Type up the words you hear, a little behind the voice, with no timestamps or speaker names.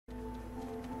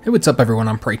Hey, what's up everyone,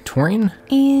 I'm Praetorian.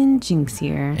 And Jynx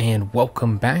here. And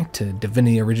welcome back to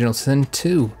Divinity Original Sin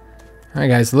 2.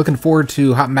 Alright guys, looking forward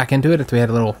to hopping back into it after we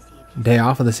had a little day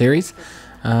off of the series.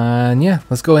 And yeah,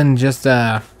 let's go ahead and just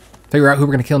figure out who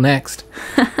we're going to kill next.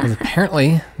 Because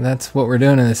apparently, that's what we're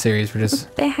doing in this series. We're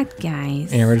just... back,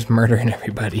 guys. Yeah, we're just murdering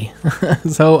everybody.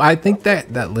 So I think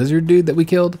that lizard dude that we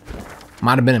killed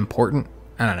might have been important.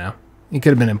 I don't know. He could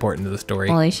have been important to the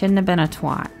story. Well, he shouldn't have been a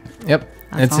twat. Yep.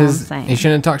 That's all I'm saying. He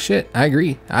shouldn't have talked shit. I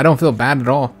agree. I don't feel bad at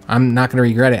all. I'm not going to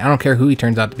regret it. I don't care who he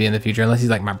turns out to be in the future, unless he's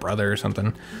like my brother or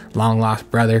something. Long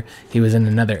lost brother. He was in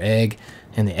another egg,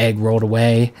 and the egg rolled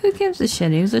away. Who gives a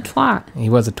shit? He was a twat. He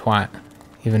was a twat.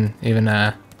 Even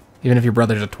if your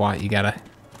brother's a twat, you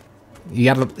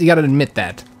gotta admit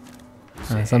that.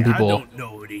 Some people.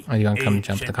 Oh, you want to come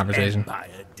jump the conversation?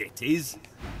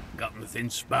 Got nothing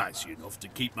spicy enough to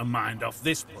keep my mind off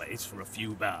this place for a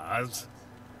few bars.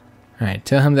 Alright,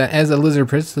 tell him that as a lizard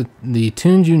prince, the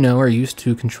tunes you know are used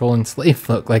to controlling slave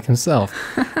folk like himself.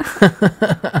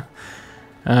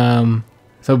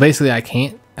 So basically I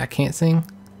can't sing.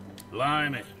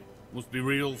 Blimey, must be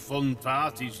real fun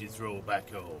parties you throw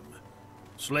back home.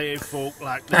 Slave folk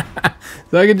like that.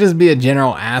 So I could just be a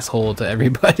general asshole to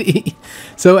everybody.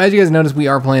 So as you guys notice, we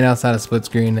are playing outside of split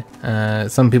screen.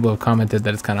 Some people have commented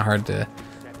that it's kind of hard to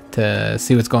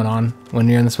see what's going on when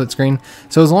you're in the split screen.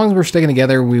 So as long as we're sticking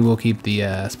together, we will keep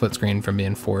the split screen from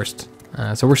being forced.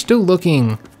 So we're still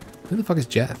looking. Who the fuck is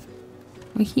Jeff?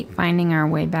 We keep finding our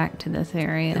way back to this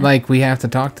area. Like we have to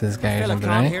talk to this guy or something,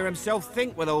 can't right? hear himself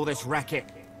think with all this racket.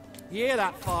 You hear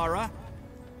that, Farah?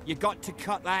 You got to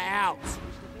cut that out.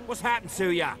 What's happened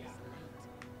to ya?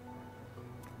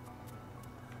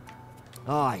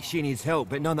 Aye, she needs help,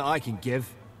 but none that I can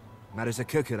give. Matters a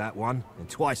cooker, that one, and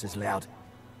twice as loud.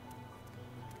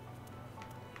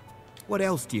 What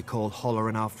else do you call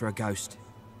hollering after a ghost?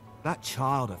 That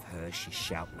child of hers she's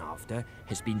shouting after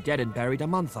has been dead and buried a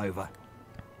month over.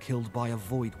 Killed by a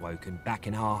void woken back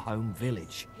in our home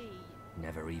village.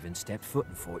 Never even stepped foot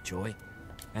in Fort Joy.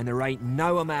 And there ain't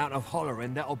no amount of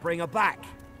hollering that'll bring her back.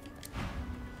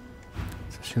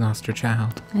 So she lost her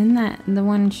child. Isn't that the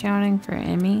one shouting for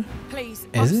Emmy? Please,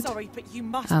 Is I'm it? sorry, but you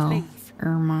must Oh, leave.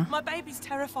 Irma. My baby's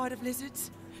terrified of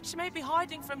lizards. She may be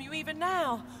hiding from you even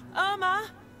now. Irma?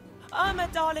 Irma,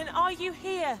 darling, are you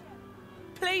here?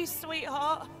 Please,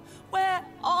 sweetheart. Where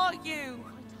are you?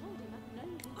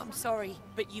 I'm sorry,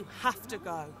 but you have to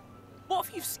go. What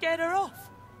if you've scared her off?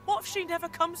 What if she never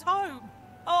comes home?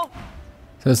 Oh.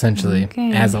 So essentially,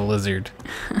 Okay. as a lizard,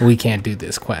 we can't do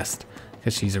this quest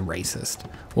because she's a racist.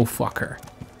 Well, fuck her.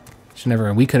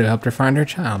 We could have helped her find her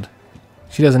child.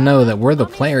 She doesn't know that we're the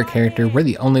player character. We're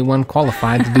the only one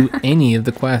qualified to do any of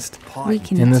the quest We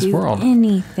can in this do world.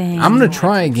 anything. I'm gonna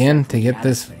try again to get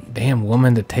this damn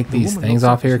woman to take these things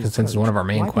off here, because since it's one of our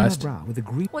main quests.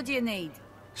 What do you need?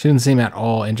 She didn't seem at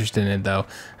all interested in it though.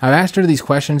 I've asked her these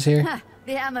questions here.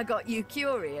 The hammer got you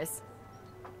curious.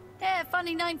 Yeah,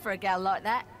 funny name for a gal like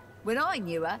that. When I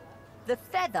knew her, the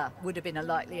Feather would have been a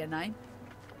likelier name.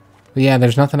 But yeah,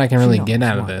 there's nothing I can really get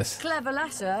out of this. Clever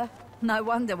lasser. No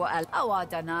wonder what a... Oh, I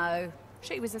don't know.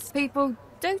 She was a... People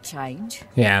do change.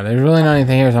 Yeah, there's really not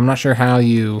anything here, so I'm not sure how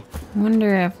you...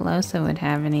 Wonder if Losa would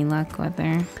have any luck with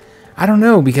her. I don't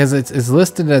know, because it's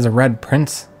listed as a Red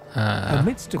Prince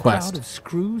Amidst a quest. cloud of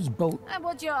screws, bolts. And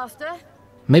what you after?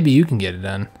 Maybe you can get it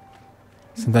done.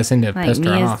 Since I seem to have Like pissed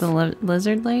her me as off. the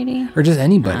lizard lady? Or just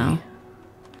anybody. No.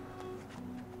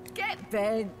 Get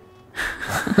bent.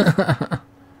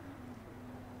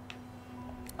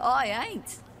 I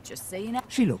ain't. Just seeing it.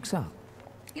 She looks up.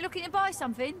 You looking to buy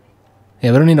something?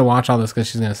 Yeah, we don't need to watch all this because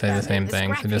she's going to say the same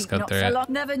thing. So just go Not through so it. long.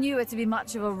 Never knew her to be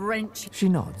much of a wrench. She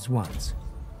nods once.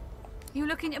 You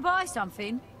looking to buy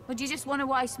something? Or do you just want to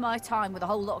waste my time with a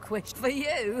whole lot of questions for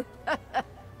you?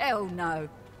 Hell no.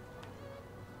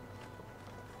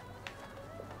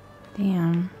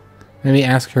 Damn. Maybe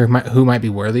ask her who might be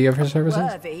worthy of her services.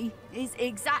 Worthy is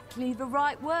exactly the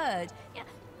right word. Yeah,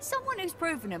 someone who's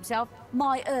proven himself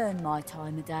might earn my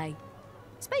time of day.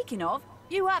 Speaking of,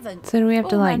 you haven't. So do we have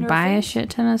to All like manner of buy a things. shit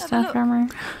ton of Have a stuff look. from her?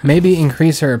 Maybe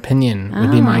increase her opinion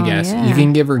would be my Oh, guess. yeah. You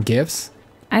can give her gifts.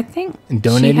 I think And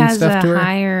donating she has stuff a to her?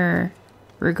 higher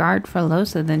regard for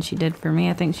Losa than she did for me.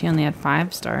 I think she only had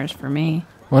 5 stars for me.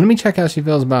 Well, let me check how she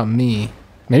feels about me.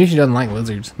 Maybe she doesn't like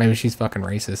lizards. Maybe she's fucking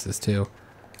racist as too.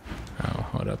 Oh,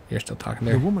 hold up. You're still talking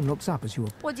The there. woman looks up as you.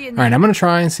 What do you need? All right, I'm going to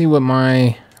try and see what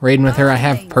my rating with her. I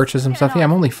have purchased some stuff. Yeah,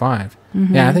 I'm only 5.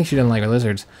 Yeah, I think she doesn't like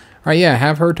lizards. All right, yeah,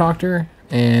 have her talk to her,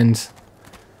 and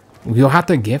you'll have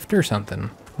to gift her something.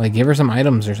 Like, give her some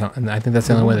items or something. I think that's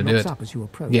the only way to do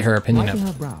it. Get her opinion up.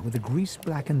 Her brow with a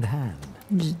grease-blackened hand.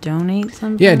 Just donate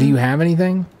something. Yeah, do you have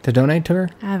anything to donate to her?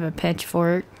 I have a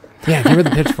pitchfork. Yeah, give her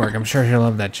the pitchfork. I'm sure she'll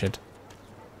love that shit.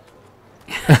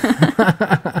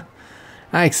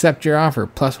 I accept your offer.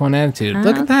 +1 attitude.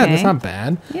 Look at that. That's Okay. not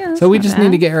bad. Yeah, so we that's just not need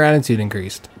to bad. get her attitude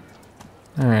increased.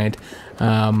 All right.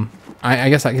 I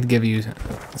guess I could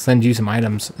send you some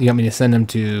items. You want me to send them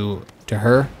to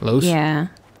her, Los? Yeah.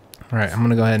 All right, I'm going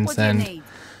to go ahead and What do you send need?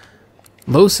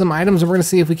 Los some items, and we're going to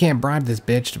see if we can't bribe this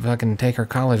bitch to fucking take her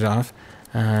college off.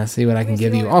 See what I can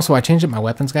give you. Also, I changed up my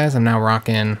weapons, guys. I'm now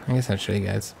rocking... I guess I'll show you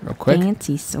guys real quick.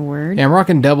 Fancy sword. Yeah, I'm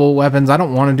rocking double weapons. I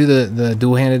don't want to do the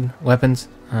dual-handed weapons.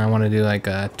 I want to do like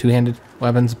two-handed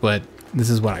weapons, but this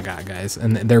is what I got, guys.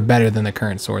 And they're better than the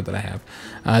current sword that I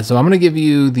have. So I'm going to give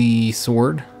you the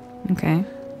sword Okay.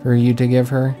 for you to give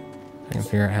her. I can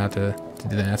figure out how to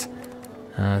do that.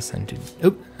 Send to...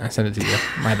 Oop, I sent it to you.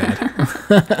 My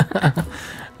bad.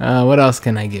 What else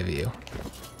can I give you?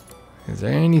 Is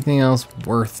there anything else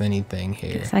worth anything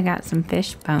here? Guess I got some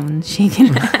fish bones. She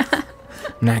can. I'm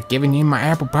not giving you my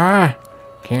apple pie.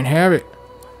 Can't have it.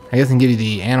 I guess I can give you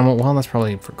the animal. Well, that's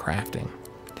probably for crafting.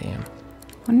 Damn.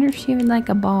 Wonder if she would like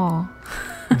a ball.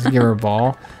 Let's give her a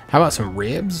ball. How about some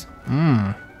ribs?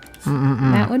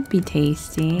 That would be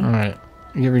tasty. All right.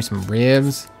 Give her some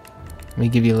ribs. Let me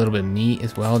give you a little bit of meat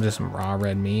as well. Just some raw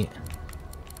red meat.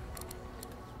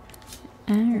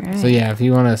 All right. So yeah, if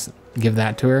you want to give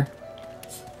that to her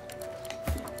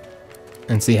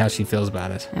and see how she feels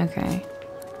about it. Okay.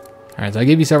 All right, so I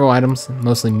gave you several items,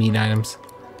 mostly meat items.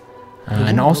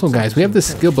 And also, guys, we have this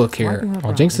skill book here.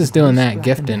 While Jynx is doing that,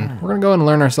 gifting, we're going to go and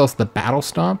learn ourselves the Battle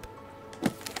Stomp.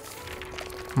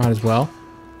 Might as well.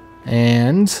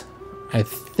 And I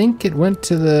think it went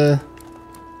to the...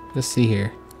 Let's see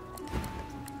here.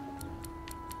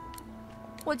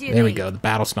 What do you There we need? go, the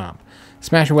Battle Stomp.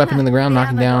 Smash your weapon in the ground,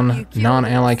 knocking down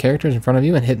non-ally characters in front of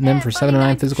you and hitting them for 7 to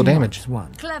 9 physical damage.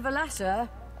 Clever lasser?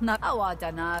 No. Oh, I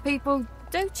don't know. People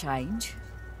do change,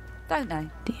 don't they?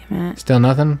 Damn it. Still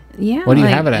nothing? Yeah. What do you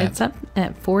like, have it at? It's up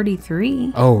at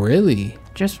 43. Oh, really?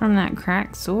 Just from that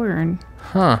cracked sword.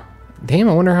 Huh. Damn,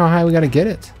 I wonder how high we got to get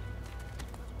it.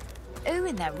 Who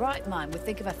in their right mind would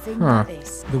think of a thing Huh. like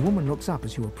this? The woman looks up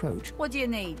as you approach. What do you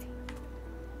need?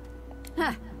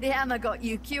 Ha! The hammer got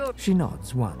you cured. She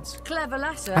nods once. Clever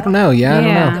lasser? I don't know. Yeah, I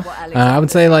don't know. I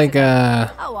would say like, Oh,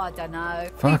 I don't know.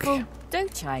 fuck. People do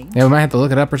change. Yeah, we might have to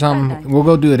look it up or something. Okay. We'll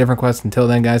go do a different quest until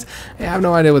then, guys. Yeah, I have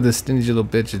no idea what this stingy little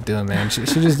bitch is doing, man. She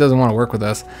just doesn't want to work with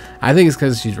us. I think it's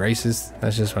because she's racist.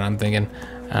 That's just what I'm thinking.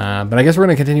 But I guess we're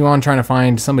going to continue on trying to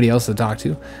find somebody else to talk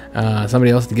to.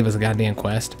 Somebody else to give us a goddamn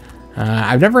quest.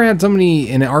 I've never had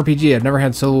somebody in an RPG. I've never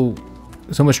had so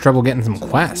much trouble getting some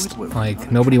quests.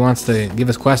 Like, nobody wants to give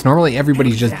us quests. Normally,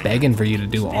 everybody's just begging for you to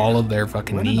do all of their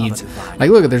fucking needs. Like,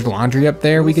 look, there's laundry up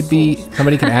there.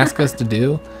 Somebody could ask us to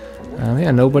do.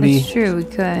 Yeah, nobody. It's true, we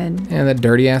could. Yeah, that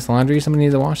dirty ass laundry. Somebody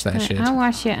needs to wash that shit. I'll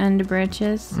wash your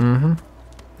underbritches.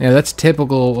 Yeah, that's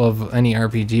typical of any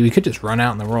RPG. We could just run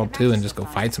out in the world too and just go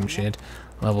fight some shit,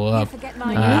 level up.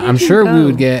 I'm sure we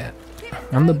would get.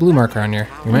 I'm the blue marker on your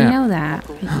I map. know that,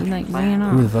 but you like ran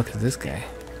Who the off. fuck is this guy?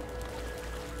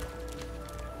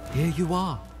 Here you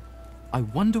are. I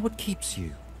wonder what keeps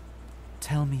you.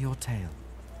 Tell me your tale.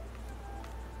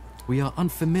 We are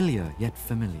unfamiliar, yet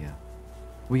familiar.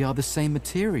 We are the same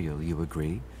material, you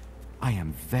agree? I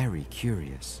am very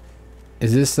curious.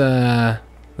 Is this the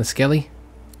Skelly?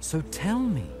 So tell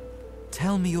me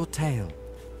your tale.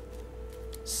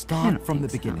 Start from the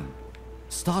beginning.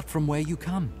 Start from where you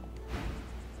come.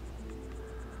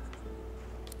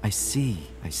 I see.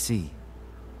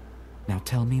 Now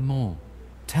tell me more.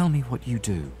 Tell me what you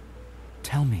do.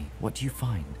 Tell me what you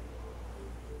find.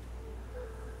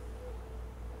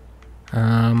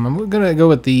 I'm gonna go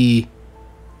with the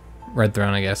Red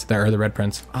Throne, I guess, or the Red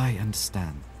Prince. I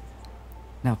understand.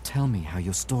 Now tell me how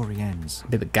your story ends.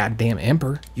 Be the goddamn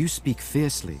Emperor. You speak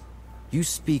fiercely. You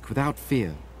speak without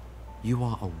fear. You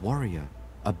are a warrior,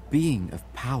 a being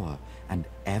of power, and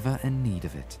ever in need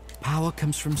of it. Power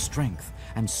comes from strength,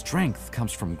 and strength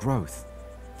comes from growth.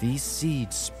 These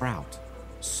seeds sprout.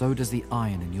 So does the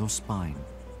iron in your spine.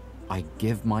 I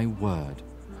give my word.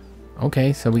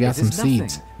 Okay, so we got It some is nothing.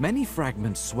 seeds. Many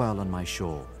fragments swirl on my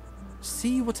shore.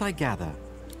 See what I gather.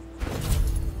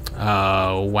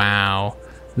 Oh wow,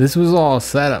 this was all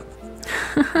set up.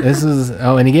 This is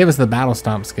and he gave us the Battle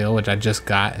Stomp skill, which I just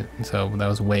got, so that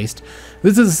was waste.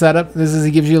 This is a setup.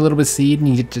 He gives you a little bit of seed, and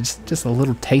you get just a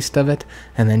little taste of it,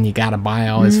 and then you gotta buy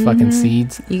all his fucking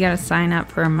seeds. You gotta sign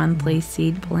up for a monthly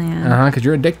seed plan. Because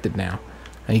you're addicted now.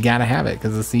 You gotta have it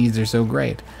because the seeds are so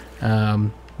great.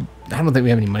 I don't think we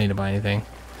have any money to buy anything.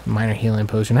 Minor healing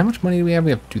potion. How much money do we have? We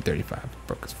have 235.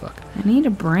 Broke as fuck. I need a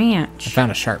branch. I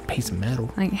found a sharp piece of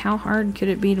metal. Like, how hard could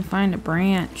it be to find a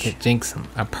branch? Get Jinx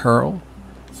a pearl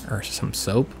or some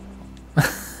soap.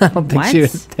 I don't think she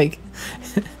would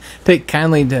take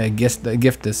kindly to gift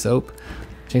the soap.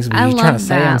 Jinx, were you trying to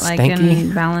say I'm like stanky?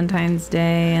 in Valentine's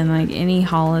Day and like any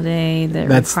holiday that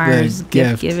requires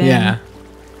gift giving. Yeah.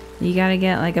 You gotta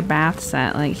get like a bath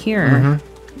set. Like here,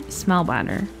 smell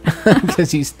better.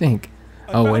 Because you stink.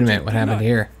 Oh, wait a minute. What happened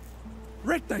here?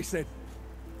 Red, they said.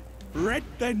 Red,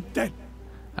 then dead.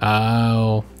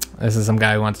 Oh, this is some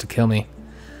guy who wants to kill me.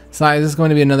 Sai, is this going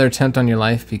to be another attempt on your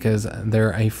life? Because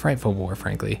they're a frightful war,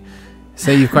 frankly.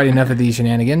 Say you've quite enough of these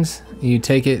shenanigans. You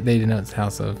take it, they denote the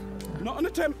house of... Not an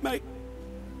attempt, mate.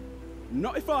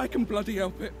 Not if I can bloody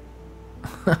help it.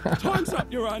 Time's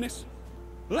up, Your Highness.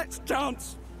 Let's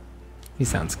dance. He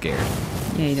sounds scared.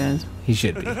 Yeah, he does. He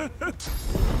should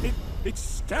be. It's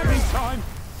stabbing time.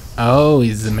 Oh,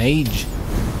 he's a mage.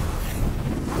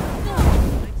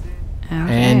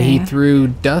 Okay. And he threw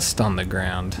dust on the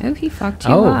ground. Oh, he fucked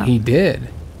you up. Oh, he did.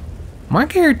 My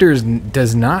character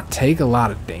does not take a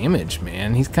lot of damage,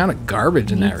 man. He's kind of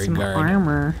garbage in that regard. Some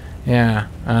armor. Yeah.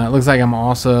 It looks like I'm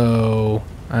also...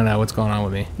 I don't know what's going on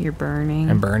with me. You're burning.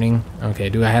 I'm burning. Okay.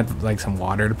 Do I have like some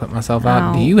water to put myself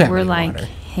out? Do you have any water? We're like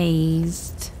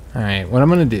hazed. All right. What I'm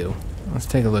gonna do? Let's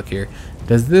take a look here.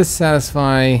 Does this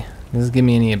satisfy? Does this give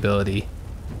me any ability?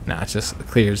 Nah, it just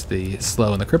clears the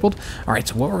slow and the crippled. All right.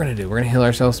 So what we're gonna do? We're gonna heal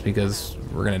ourselves because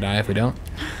we're gonna die if we don't.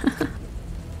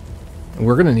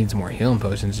 We're gonna need some more healing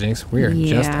potions, Jinx. We are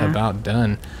just about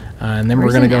done, and then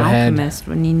we're gonna go ahead.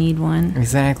 When you need one.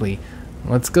 Exactly.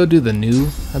 Let's go do the new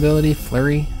ability,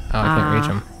 Flurry. Oh, I can't reach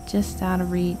him. Just out of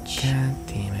reach. God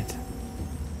damn it.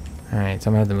 Alright,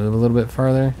 so I'm going to have to move a little bit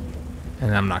farther.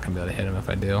 And I'm not going to be able to hit him if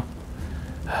I do.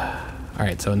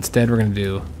 Alright, so instead we're going to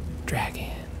do Dragon.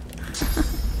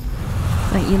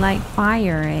 But you like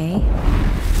fire, eh?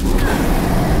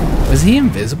 Was he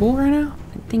invisible right now?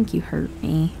 I think you hurt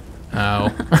me.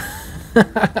 Oh.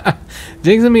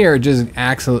 Jinx and me are just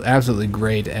absolutely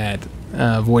great at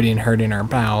avoiding hurting our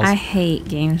pals. I hate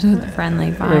games with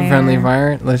friendly fire. Friendly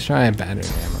fire? Let's try a battery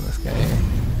ram on this guy here.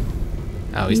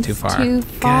 Oh, he's too far. Too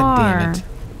far. God damn it.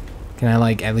 Can I,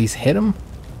 like, at least hit him?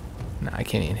 No, I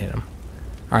can't even hit him.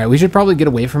 Alright, we should probably get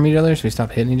away from each other so we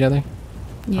stop hitting each other.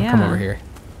 Yeah. I'll come over here.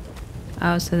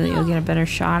 Oh, so that you'll get a better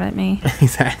shot at me?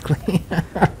 Exactly.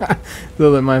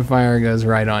 So that my fire goes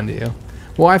right onto you.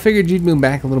 Well, I figured you'd move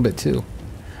back a little bit, too.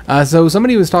 So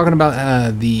somebody was talking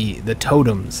about the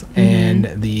totems and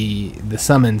the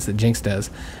summons that Jinx does.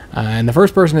 And the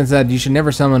first person had said you should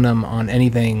never summon them on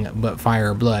anything but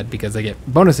fire or blood because they get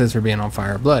bonuses for being on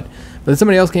fire or blood. But then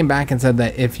somebody else came back and said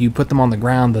that if you put them on the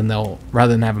ground, then they'll,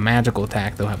 rather than have a magical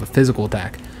attack, they'll have a physical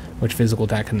attack, which physical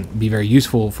attack can be very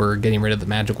useful for getting rid of the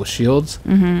magical shields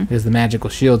because the magical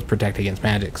shields protect against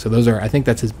magic. So those are, I think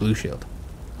that's his blue shield.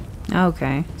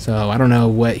 Okay. So I don't know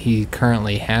what he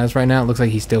currently has right now. It looks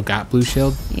like he's still got blue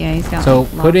shield. Yeah, he's got so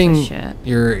lots putting of shit.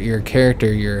 your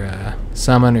character, your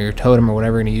summon or your totem or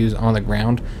whatever you're gonna use on the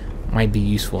ground might be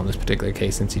useful in this particular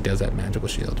case since he does that magical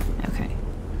shield. Okay.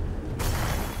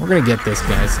 We're gonna get this,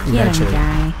 guys. Get Eventually. him,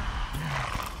 guy.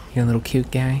 You're a little cute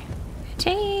guy.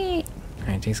 Cheat. All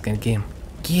right, Jake's gonna get him.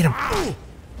 Get him.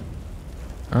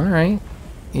 All right.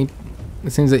 It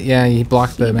seems that he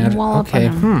blocked the magic.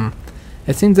 Okay.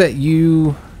 It seems that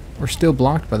you were still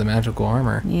blocked by the magical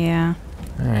armor. Yeah.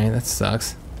 Alright, that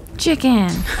sucks. Chicken!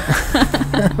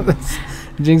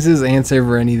 Jinx's answer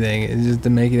for anything is just to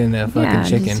make it into a fucking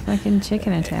chicken. Just fucking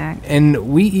chicken attack.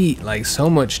 And we eat like so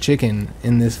much chicken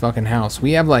in this fucking house.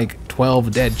 We have like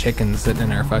 12 dead chickens sitting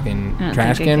in our fucking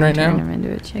trash can right now. Turn them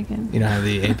into a chicken. You don't have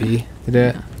the AP to do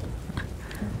it?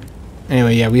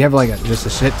 Anyway, yeah, we have like just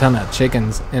a shit ton of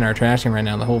chickens in our trash can right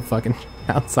now. The whole fucking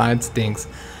outside stinks.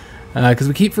 Because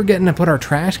we keep forgetting to put our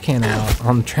trash can out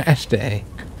on trash day.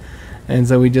 And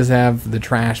so we just have the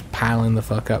trash piling the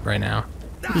fuck up right now.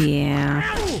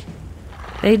 Yeah.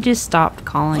 They just stopped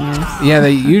calling us. Yeah,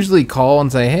 they usually call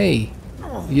and say, hey,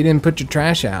 you didn't put your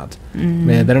trash out.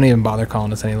 Man, they don't even bother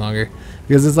calling us any longer.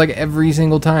 Because it's like every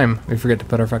single time we forget to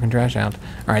put our fucking trash out.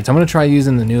 Alright, so I'm going to try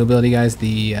using the new ability, guys.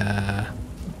 The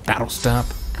Battle Stop.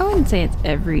 I wouldn't say it's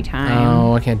every time.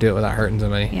 Oh, I can't do it without hurting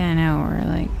somebody. Yeah, I know. We're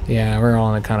like... Yeah, we're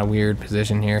all in a kind of weird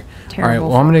position here. Terrible. Alright,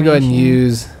 well, I'm going to go ahead and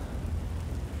use...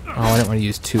 Oh, I didn't want to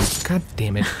use 2. God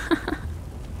damn it.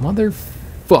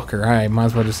 Motherfucker. Alright, might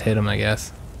as well just hit him, I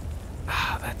guess.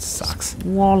 Ah, that sucks.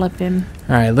 Wallop him.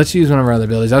 Alright, let's use one of our other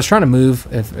abilities. I was trying to move,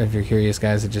 if you're curious,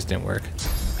 guys. It just didn't work.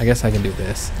 I guess I can do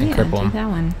this and cripple him. That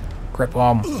one.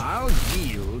 Cripple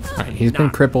him. Alright, he's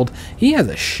been crippled. He has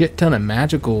a shit ton of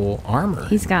magical armor.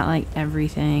 He's got like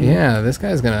everything. Yeah, this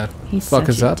guy's gonna fuck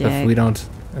us up if we don't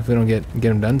get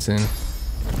him done soon.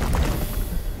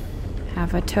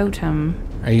 Have a totem.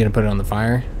 Are you gonna put it on the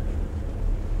fire?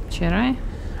 Should I?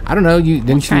 I don't know.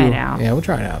 We'll try it out. Yeah, we'll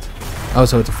try it out. Oh,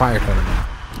 so it's a fire totem now.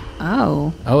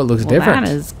 Oh. Oh, it looks different.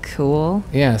 That is cool.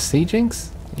 Yeah, see,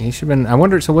 Jinx? He should have been. I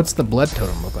wonder. So, what's the blood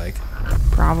totem look like?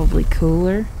 Probably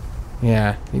cooler.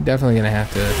 Yeah, you're definitely gonna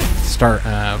have to start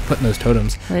putting those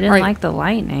totems. They didn't like the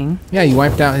lightning. Yeah, you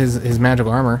wiped out his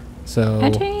magical armor, so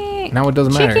now it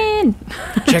doesn't matter.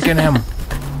 Chicken him.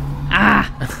 Ah.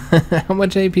 How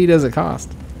much AP does it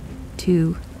cost?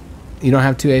 2. You don't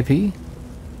have 2 AP?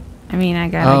 I mean, I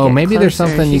gotta. Oh, get maybe closer. there's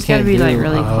something She's you can't gotta be do. like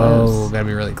really Oh, close. gotta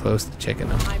be really close to chicken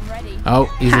him. Oh,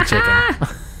 he's a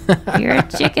chicken. You're a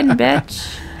chicken,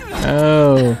 bitch.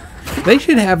 Oh, they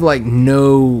should have like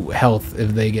no health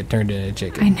if they get turned into a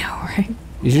chicken. I know, right?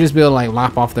 You should just be able to like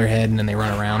lop off their head and then they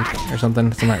run around or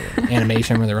something. Some like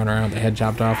animation where they run around with their head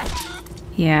chopped off.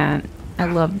 Yeah, I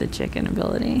love the chicken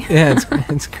ability. Yeah,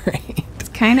 it's great. It's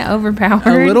kind of overpowered.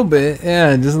 A little bit,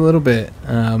 yeah, just a little bit.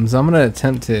 So I'm gonna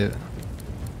attempt to.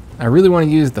 I really want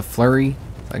to use the flurry.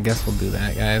 So I guess we'll do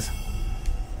that, guys.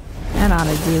 That ought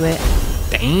to do it.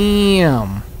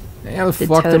 Damn. Yeah, we The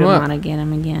fucked him totem up. ought to get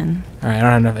him again. All right, I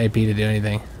don't have enough AP to do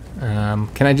anything.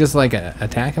 Can I just like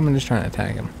attack him? I'm just trying to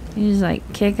attack him. You just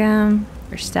like kick him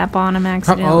or step on him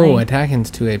accidentally. Oh,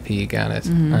 attacking's 2 AP. Got it.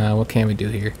 What can we do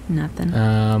here? Nothing.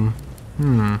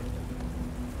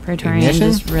 Praetorian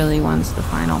Ignition? just really wants the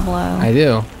final blow. I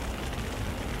do.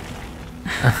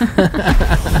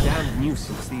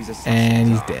 And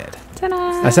he's dead. Ta-da!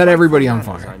 I set everybody on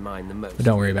fire. But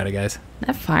don't worry about it, guys.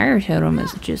 That fire totem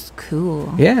is just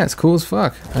cool. Yeah, it's cool as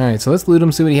fuck. Alright, so let's loot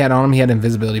him, see what he had on him. He had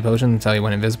invisibility potion until he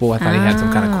went invisible. I thought he had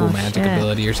some kind of cool magic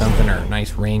ability or something, or a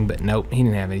nice ring, but nope, he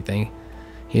didn't have anything.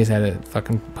 He just had a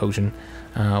fucking potion.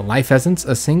 Life essence,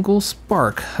 a single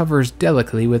spark hovers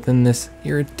delicately within this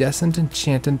iridescent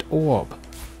enchanted orb.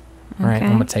 Alright,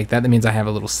 I'm gonna take that. That means I have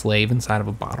a little slave inside of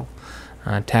a bottle.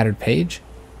 Tattered page.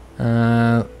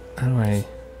 How do I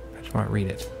just want to read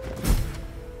it.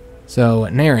 So,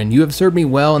 Naren, you have served me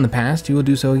well in the past. You will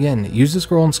do so again. Use the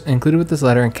scroll included with this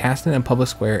letter and cast it in a public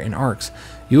square in arcs.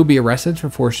 You will be arrested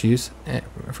for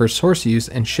source use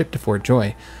and shipped to Fort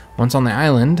Joy. Once on the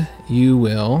island, you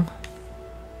will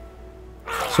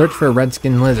search for a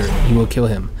red-skinned lizard. You will kill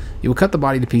him. You will cut the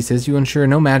body to pieces. You will ensure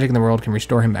no magic in the world can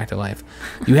restore him back to life.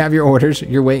 You have your orders.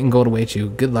 Your weight in gold awaits you.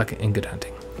 Good luck and good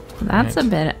hunting. That's a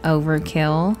bit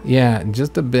overkill. Yeah,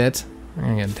 just a bit.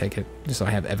 I'm gonna take it just so I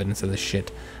have evidence of this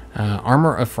shit.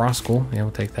 Armor of Frostkull. Yeah,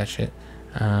 we'll take that shit.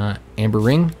 Amber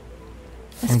ring.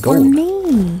 That's and gold. for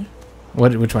me.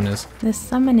 Which one is? The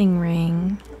summoning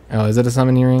ring. Oh, is it a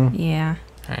summoning ring? Yeah.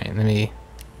 Alright, let me...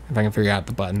 If I can figure out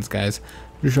the buttons, guys.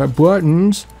 There's our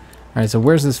buttons. Alright, so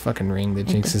where's this fucking ring that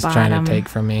Jinx is trying to take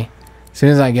from me? As soon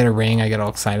as I get a ring, I get all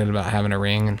excited about having a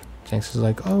ring. And Jinx is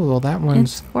like, oh, well, that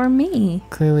one's... It's for me.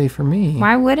 Clearly for me.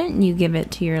 Why wouldn't you give it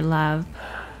to your love?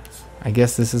 I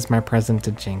guess this is my present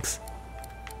to Jinx.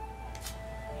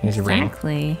 Here's your ring.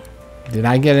 Exactly. Did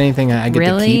I get anything I get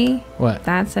to keep? What?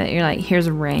 That's it. You're like, here's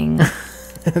a ring.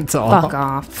 That's all. Fuck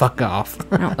off. Fuck off.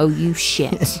 I don't owe you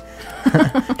shit.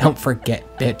 Don't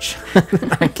forget, bitch.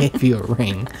 I gave you a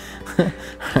ring.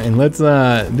 And let's, do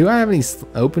I have any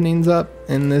openings up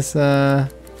in this,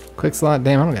 quick slot?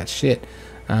 Damn, I don't got shit.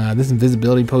 This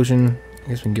invisibility potion, I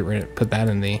guess we can get rid of, put that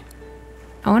in the...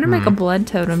 I want to make a blood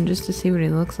totem just to see what he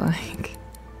looks like.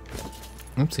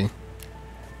 Oopsie.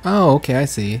 Oh, okay, I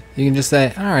see. You can just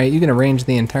say, alright, you can arrange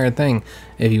the entire thing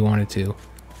if you wanted to.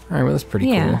 Alright, well, that's pretty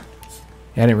cool. Yeah,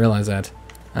 I didn't realize that.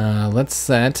 Let's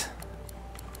set...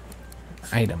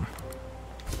 item.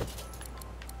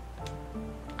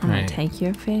 I'm gonna take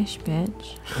your fish,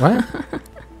 bitch. What?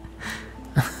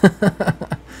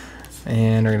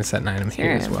 And we're gonna set an item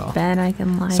here as well. Bed I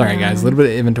can lie Sorry, down. guys. A little bit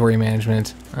of inventory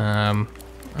management.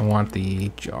 I want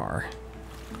the jar.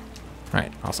 All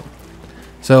right, awesome.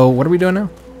 So what are we doing now?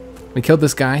 We killed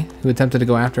this guy who attempted to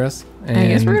go after us. And I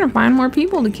guess we're gonna find more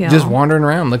people to kill. Just wandering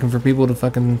around looking for people to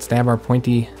fucking stab our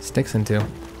pointy sticks into.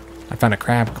 I found a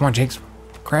crab. Come on, Jinx.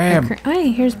 Crab.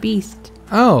 Hey, here's Beast.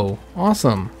 Oh,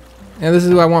 awesome. Yeah, this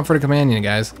is who I want for the companion,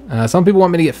 guys. Some people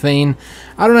want me to get Fane.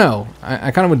 I don't know.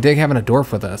 I kind of would dig having a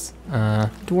dwarf with us.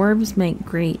 Dwarves make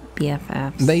great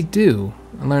BFFs. They do.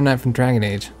 I learned that from Dragon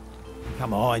Age.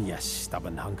 Come on, you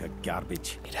stubborn hunk of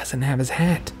garbage. He doesn't have his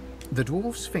hat. The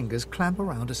dwarf's fingers clamp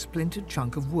around a splintered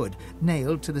chunk of wood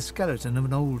nailed to the skeleton of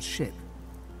an old ship.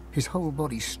 His whole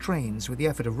body strains with the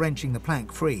effort of wrenching the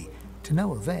plank free, to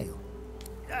no avail.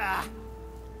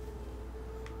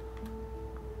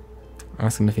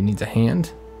 Ask him if he needs a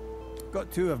hand.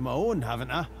 Got two of my own,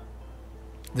 haven't I?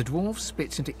 The dwarf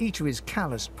spits into each of his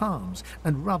calloused palms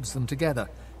and rubs them together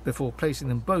before placing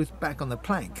them both back on the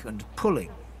plank and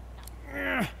pulling.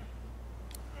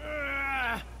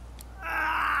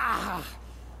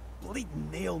 Bleeding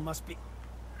nail must be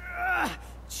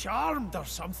charmed or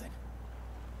something.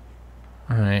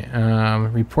 Alright,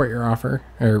 report your offer,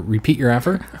 or repeat your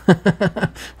offer.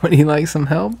 Would he like some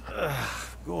help?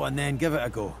 Go on then, give it a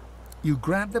go. You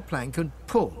grab the plank and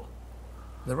pull.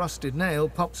 The rusted nail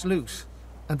pops loose,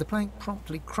 and the plank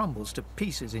promptly crumbles to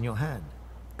pieces in your hand.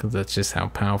 Because that's just how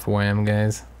powerful I am,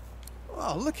 guys.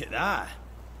 Oh, look at that.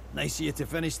 Nice of you to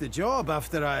finish the job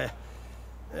after I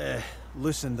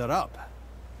loosened her up.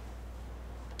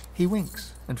 He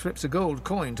winks and flips a gold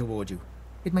coin toward you.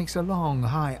 It makes a long,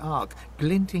 high arc,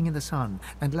 glinting in the sun,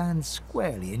 and lands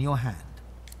squarely in your hand.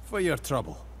 For your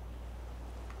trouble.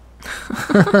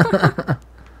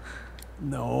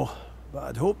 No, but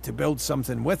I'd hoped to build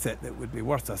something with it that would be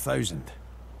worth 1,000.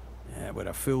 Yeah, we're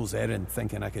a fool's errand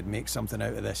thinking I could make something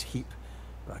out of this heap,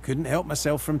 but I couldn't help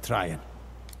myself from trying.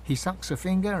 He sucks a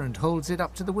finger and holds it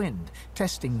up to the wind,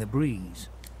 testing the breeze.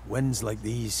 Winds like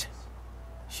these,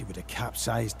 she would have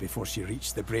capsized before she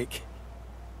reached the break.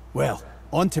 Well,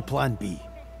 on to plan B.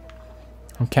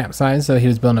 Capsized, so he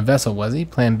was building a vessel, was he?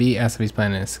 Plan B asks if he's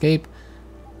planning an escape.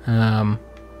 Yeah,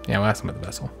 we'll ask him about the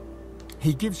vessel.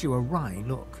 He gives you a wry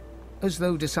look, as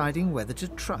though deciding whether to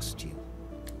trust you.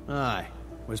 Aye,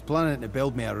 was planning to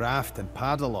build me a raft and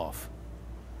paddle off.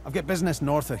 I've got business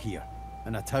north of here,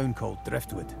 in a town called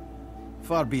Driftwood.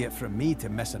 Far be it from me to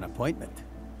miss an appointment.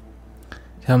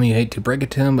 Tell me you hate to break it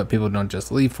to him, but people don't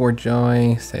just leave for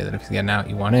joy. Say that if he's getting out,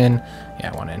 you want in. Yeah,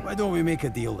 I want in. Why don't we make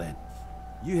a deal then?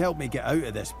 You help me get out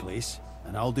of this place,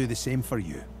 and I'll do the same for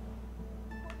you.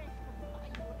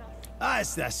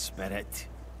 That's the spirit.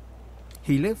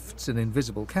 He lifts an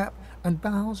invisible cap and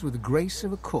bows with the grace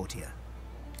of a courtier.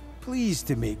 Pleased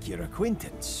to make your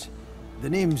acquaintance. The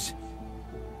name's...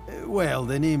 well,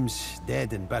 the name's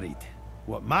dead and buried.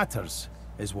 What matters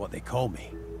is what they call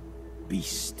me.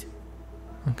 Beast.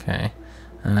 Okay.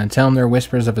 Tell him there are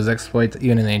whispers of his exploits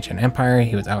even in the ancient empire.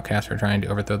 He was outcast for trying to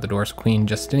overthrow the dwarf's queen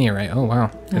Justinia, right? Oh, wow.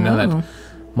 Didn't know that.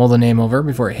 Mull the name over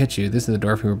before it hits you. This is the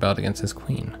dwarf who rebelled against his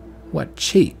queen. What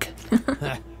cheek.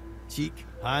 Cheek,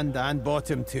 hand and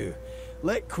bottom too.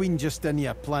 Let Queen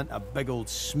Justinia plant a big old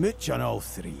smooch on all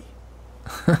three.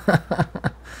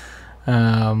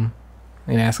 And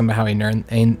ask him about how he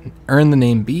earned the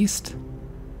name Beast?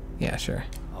 Yeah, sure.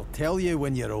 I'll tell you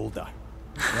when you're older.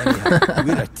 Anyhow,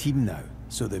 we're a team now,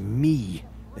 so the me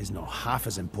is not half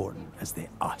as important as the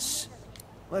us.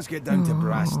 Let's get down to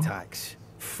brass tacks.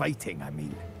 Fighting, I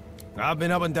mean. I've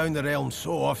been up and down the realm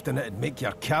so often it'd make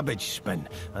your cabbage spin,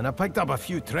 and I picked up a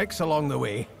few tricks along the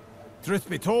way. Truth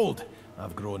be told,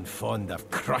 I've grown fond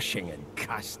of crushing and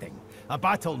casting. A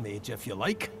battle mage, if you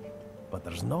like. But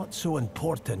there's not so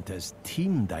important as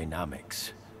team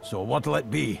dynamics. So what'll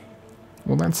it be?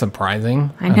 Well, that's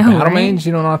surprising. I know, Battle right? mage,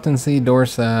 you don't often see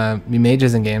dwarfs be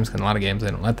mages in games, because in a lot of games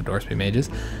they don't let the dwarfs be mages.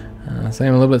 So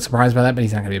I'm a little bit surprised by that, but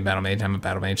he's not going to be a battle mage. I'm a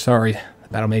battle mage. Sorry, the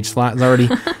battle mage slot is already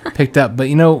picked up. But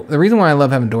you know, the reason why I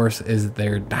love having dwarfs is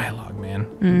their dialogue, man.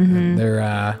 Mm-hmm.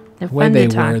 They're They're the way fun they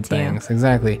to talk word to things.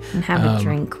 Exactly. and have a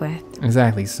drink with.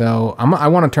 Exactly. So I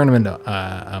want to turn him into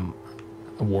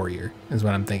a warrior, is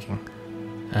what I'm thinking.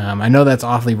 I know that's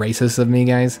awfully racist of me,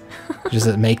 guys, just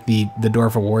to make the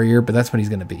dwarf a warrior, but that's what he's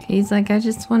going to be. He's like, I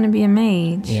just want to be a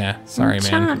mage. Yeah, sorry,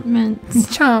 Enchantments. man.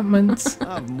 Enchantments.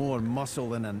 I have more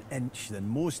muscle in an inch than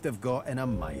most have got in a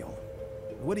mile.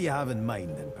 What do you have in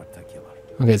mind in particular?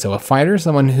 Okay, so a fighter,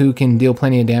 someone who can deal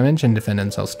plenty of damage and defend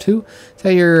themselves too.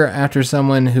 Say you're after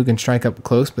someone who can strike up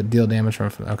close but deal damage from,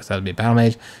 because that would be a battle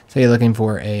mage. Say you're looking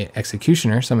for a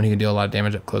executioner, someone who can deal a lot of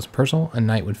damage up close and personal. A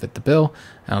knight would fit the bill.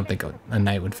 I don't think a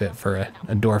knight would fit for a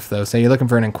dwarf though. Say you're looking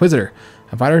for an inquisitor,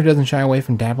 a fighter who doesn't shy away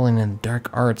from dabbling in dark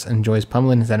arts and enjoys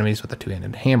pummeling his enemies with a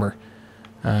two-handed hammer.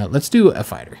 Let's do a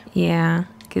fighter. Yeah,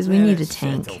 because we need a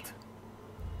tank. Settled.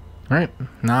 All right,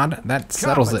 nod. That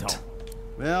settles it. Capital.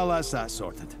 Well, that's that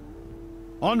sorted.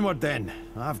 Onward then.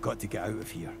 I've got to get out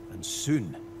of here, and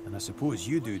soon. And I suppose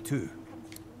you do too.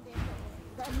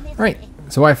 Right,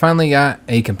 so I finally got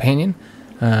a companion,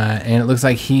 and it looks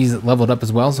like he's leveled up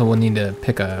as well, so we'll need to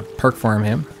pick a perk for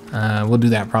him. We'll do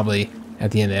that probably at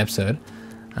the end of the episode,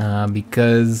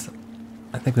 because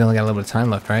I think we only got a little bit of time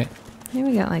left, right? Yeah,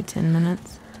 we got like 10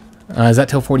 minutes. Is that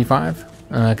till 45?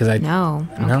 Because No.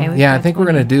 No? Okay, Yeah, I think we're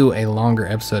going to do a longer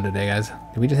episode today, guys.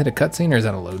 Did we just hit a cutscene, or is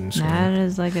that a loading screen? That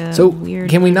is like a So, weird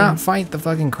can we loading. not fight the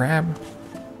fucking crab?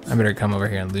 I better come over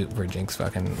here and loot for Jinx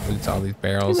fucking loots all these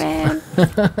barrels. Too bad.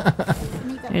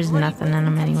 There's nothing in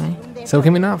them anyway. So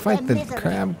can we not fight the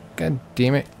crab? God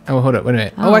damn it. Oh, hold up. Wait a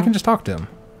minute. Oh, I can just talk to him.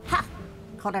 Ha!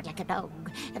 Colored like a dog.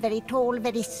 A very tall,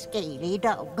 very scaly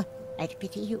dog. I'd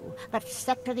pity you, but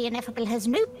Scepter the Ineffable has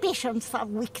no patience for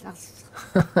weakness.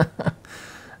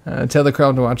 Tell the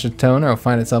crowd to watch its tone or it'll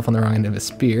find itself on the wrong end of a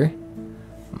spear.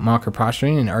 Mock her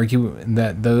posturing and argue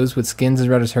that those with skins as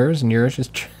red as hers and yours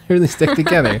just truly stick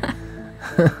together.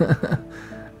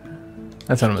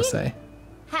 That's what I'm going to say.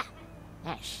 Ha!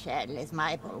 A shell is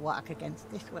my bulwark against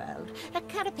this world. A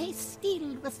carapace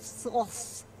steeled with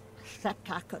sauce.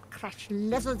 Scepter could crush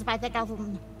lizards by the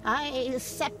dozen. I,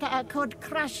 Scepter, could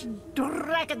crush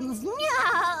dragons.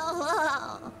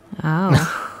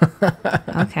 Oh.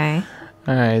 Okay.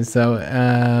 Alright, so,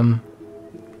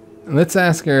 let's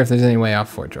ask her if there's any way off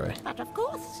Fort Joy. But of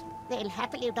course, they'll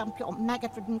happily dump your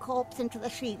maggot-ridden corpse into the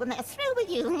sea when they're through with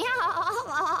you.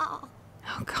 Oh,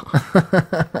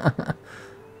 God.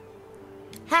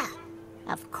 Ha!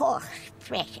 Of course,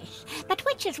 precious. But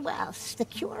which is worse, the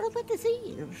cure or the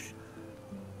disease?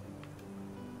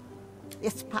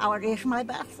 This power is my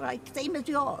birthright, same as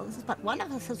yours, but one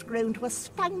of us has grown to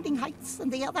astounding heights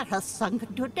and the other has sunk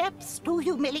into depths too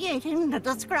humiliating to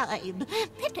describe.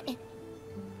 Pity.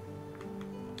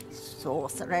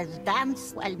 Sorcerers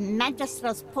dance while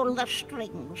magisters pull the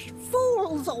strings.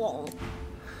 Fools all.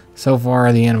 So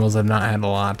far, the animals have not had a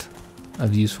lot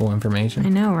of useful information. I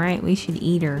know, right? We should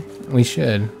eat her. We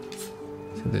should.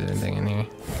 See if there's anything in here.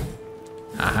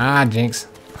 Aha, Jinx.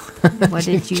 What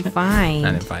did you find?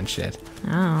 I didn't find shit.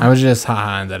 Oh. I was just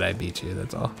haha that I beat you,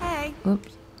 that's all. Hey.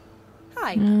 Whoops.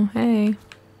 Hi. Oh, hey.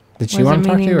 Did she want to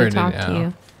talk to you or did talk you? to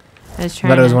you? I was I trying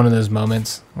thought it was to... one of those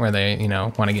moments where they, you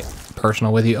know, want to get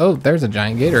personal with you. Oh, there's a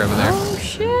giant gator over there. Oh,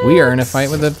 shit. We are in a fight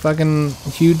with a fucking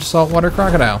huge saltwater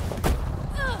crocodile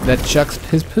that chucks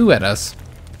his poo at us.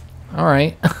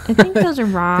 Alright. I think those are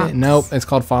rocks. Nope, it's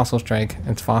called Fossil Strike.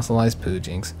 It's fossilized poo,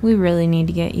 Jinx. We really need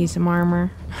to get you some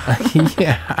armor.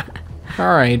 Yeah.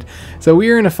 Alright. So we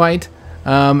are in a fight,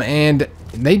 and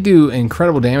they do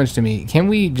incredible damage to me. Can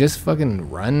we just fucking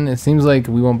run? It seems like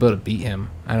we won't be able to beat him.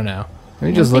 I don't know. Let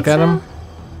me just look at him.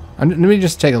 Let me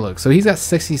just take a look. So he's got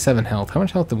 67 health. How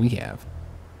much health do we have?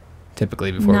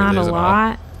 Typically before we lose it all. Not a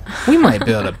lot. We might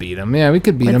be able to beat him. Yeah, we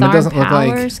could beat him. With It doesn't our look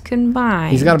like powers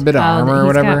combined. he's got a bit of armor or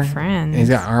whatever. He's got friends. He's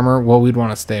got armor. Well, we'd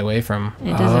want to stay away from.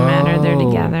 It doesn't matter. They're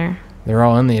together. They're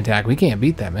all in the attack. We can't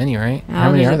beat that many, right? Oh,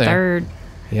 How many there's are a there? third.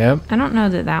 Yep. I don't know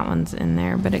that that one's in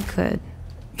there, but it could.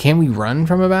 Can we run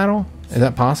from a battle? Is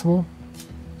that possible?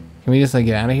 Can we just like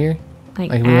get out of here?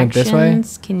 Like we went this way?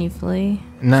 Can you flee?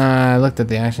 Nah, I looked at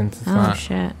the actions. It's Oh, not.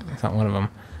 shit. It's not one of them.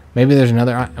 Maybe there's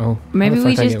another. Oh, Maybe how the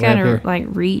we fuck did I just get way up gotta here? like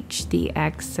reach the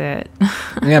exit.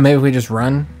 Yeah, maybe if we just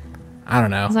run. I don't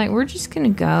know. I was like, we're just gonna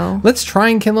go. Let's try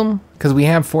and kill him because we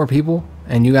have 4 people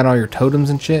and you got all your totems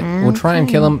and shit. We'll try and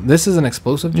kill him. This is an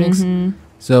explosive, Jinx.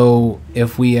 So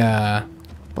if we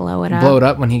blow it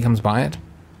up when he comes by it,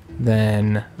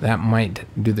 then that might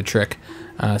do the trick.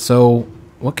 So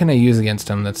what can I use against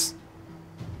him? Let's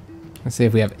see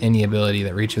if we have any ability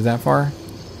that reaches that far.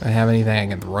 Do I have anything I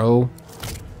can throw?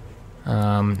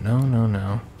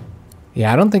 No.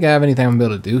 Yeah, I don't think I have anything I'm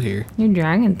able to do here. Your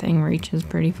dragon thing reaches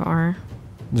pretty far.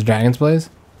 Does Dragon's Blaze?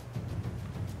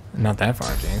 Not that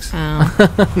far, Jinx.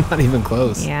 Oh. Not even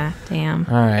close. Yeah, damn.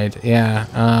 Alright, yeah.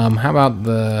 How about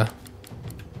the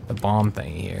bomb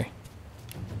thing here?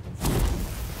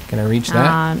 Can I reach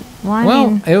that? Well, I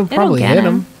mean, it'll probably get hit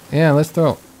him. Yeah, let's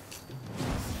throw it.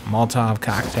 Molotov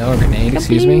cocktail or grenade,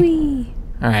 excuse me.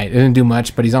 Alright, it didn't do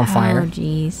much, but he's on fire. Oh,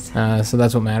 jeez. So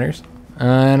that's what matters.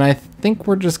 And I think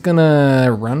we're just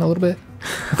gonna run a little bit.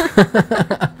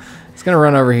 It's gonna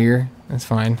run over here. That's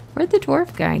fine. Where'd the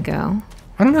dwarf guy go?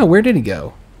 I don't know. Where did he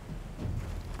go?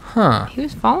 Huh. He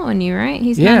was following you, right?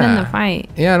 He's not in the fight.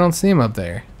 Yeah, I don't see him up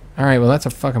there. Alright, well that's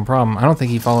a fucking problem. I don't think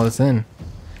he followed us in.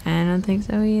 I don't think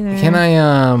so either. Can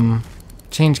I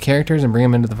change characters and bring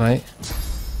him into the fight?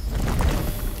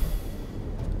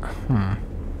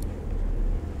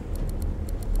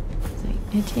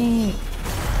 It's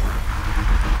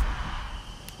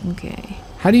okay.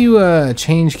 How do you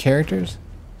change characters?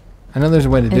 I know there's a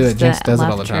way to do it. Jinx does it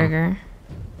all the time. Trigger.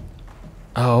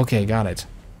 Oh, okay, got it.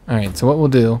 Alright, so what we'll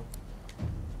do...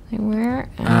 Like where?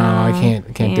 Oh, I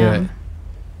can't do it.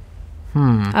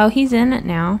 Oh, he's in it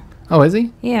now. Oh, is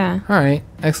he? Yeah. Alright,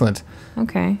 excellent.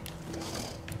 Okay.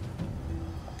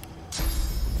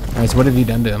 Alright, so what have you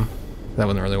done to him? That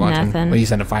wasn't really watching. Nothing. Well, you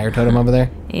sent a fire totem over there?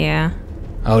 Yeah.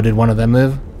 Oh, did one of them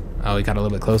move? Oh, he got a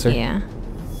little bit closer? Yeah.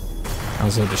 I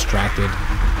was so distracted.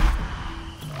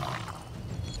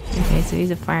 Okay, so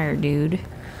he's a fire dude.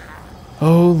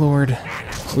 Oh, Lord.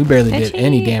 We barely did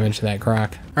any damage to that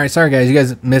croc. All right, sorry guys, you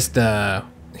guys missed.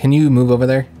 Can you move over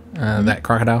there? That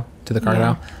crocodile to the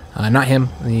crocodile. Not him,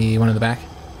 the one in the back.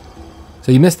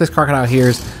 So you missed this crocodile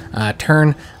here's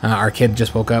turn. Our kid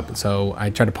just woke up, so I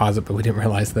tried to pause it, but we didn't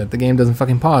realize that the game doesn't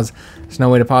fucking pause. There's no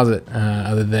way to pause it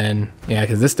other than, yeah,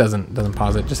 because this doesn't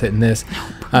pause it, just hitting this.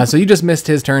 So you just missed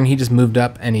his turn. He just moved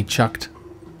up and he chucked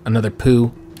another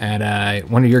poo at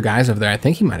one of your guys over there. I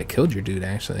think he might have killed your dude,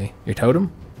 actually. Your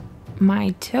totem?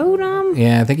 My totem?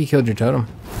 Yeah, I think he killed your totem.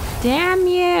 Damn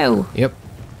you! Yep.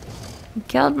 You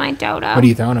killed my totem. What are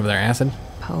you throwing over there? Acid?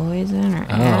 Poison or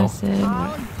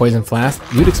acid? Poison flask.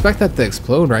 You'd expect that to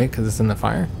explode, right? Because it's in the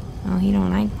fire. Oh, he don't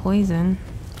like poison.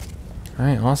 All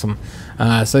right, awesome.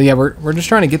 So yeah, we're just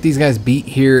trying to get these guys beat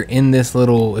here in this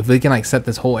little. If we can like set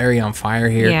this whole area on fire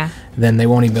here, then they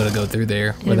won't even be able to go through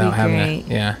there without having it.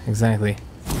 Yeah, exactly.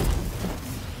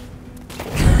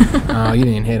 Oh, you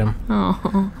didn't hit him. Oh.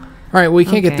 All right, well, we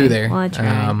can't get through there. Well, I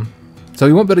tried. So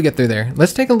we won't be able to get through there.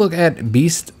 Let's take a look at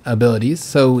Beast abilities.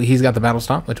 So he's got the Battle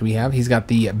Stomp, which we have. He's got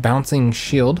the Bouncing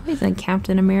Shield. He's like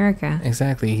Captain America.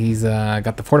 Exactly. He's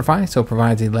got the Fortify, so it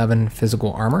provides 11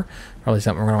 physical armor. Probably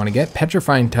something we're going to want to get.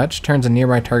 Petrifying Touch turns a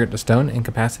nearby target to stone,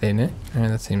 incapacitating it. All right,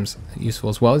 that seems useful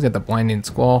as well. He's got the Blinding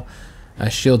Squall.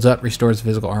 Shields Up restores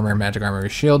physical armor and magic armor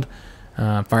with shield.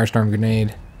 Firestorm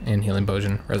Grenade and Healing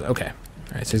Potion. Okay.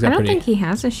 All right, so he's got I don't think he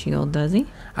has a shield, does he?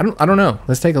 I don't know.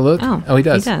 Let's take a look. Oh, he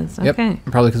does. He does. Yep. Okay.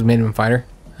 Probably because we made him a fighter.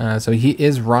 So he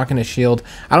is rocking a shield.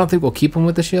 I don't think we'll keep him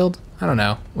with the shield. I don't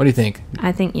know. What do you think?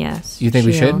 I think yes. You think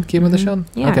we should keep him with the shield?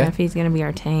 Yeah, okay. if he's gonna be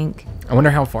our tank. I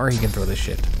wonder how far he can throw this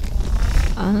shit.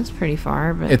 Oh, that's pretty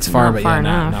far, but it's far, not but far yeah,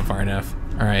 enough. not far enough.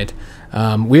 All right.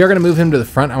 We are gonna move him to the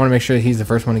front. I want to make sure he's the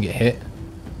first one to get hit.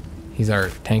 He's our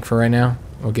tank for right now.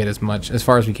 We'll get as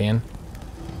far as we can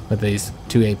with these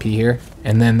 2 AP here,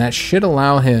 and then that should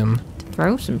allow him to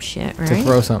throw some shit, right? To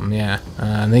throw something, yeah.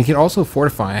 And they can also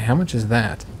fortify. How much is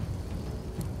that?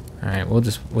 All right, we'll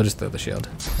just throw the shield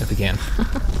if we can.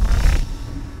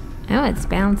 Oh, it's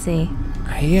bouncy.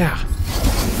 Yeah.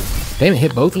 Damn it,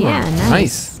 hit both of them. Yeah,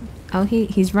 nice. Oh,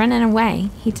 he's running away.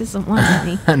 He doesn't want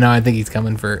me. No, I think he's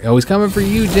coming for. Oh, he's coming for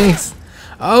you, Jynx.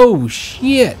 Oh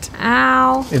shit!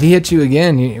 Ow! If he hits you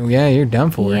again, you're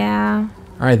done for. Yeah.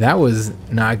 All right, that was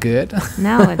not good.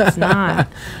 No, it's not.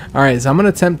 All right, so I'm gonna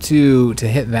attempt to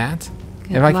hit that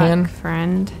if I can.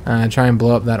 Friend. Try and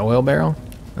blow up that oil barrel.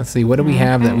 Let's see, what do we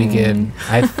have that we could?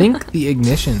 I think the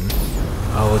ignition.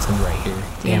 Oh, it's gonna be right here.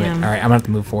 Damn it! All right, I'm gonna have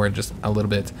to move forward just a little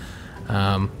bit.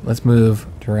 Let's move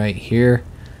to right here,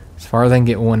 as far as I can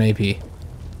get 1 AP. All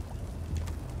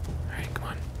right, come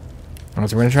on. All right,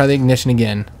 so we're gonna try the ignition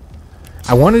again.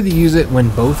 I wanted to use it when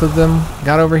both of them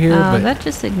got over here, but that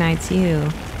just ignites you.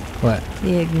 What?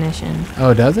 The ignition.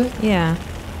 Oh, does it? Yeah.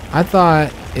 I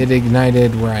thought it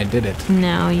ignited where I did it.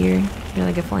 No, you're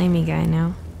like a flamey guy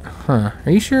now. Huh.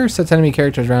 Are you sure? Sets enemy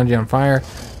characters around you on fire.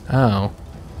 Oh.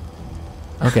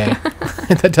 Okay.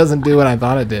 That doesn't do what I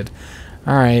thought it did.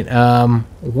 All right.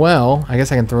 Well, I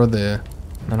guess I can throw the.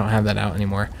 I don't have that out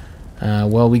anymore.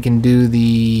 Well, we can do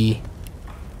the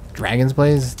Dragon's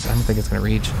Blaze. I don't think it's gonna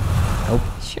reach. Nope.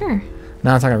 Sure.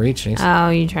 No, it's not gonna reach. Jeez. Oh,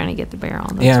 you're trying to get the barrel.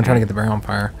 Yeah, I'm trying to get the barrel on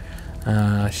fire.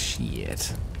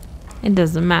 Shit. It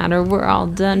doesn't matter. We're all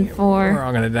done for. We're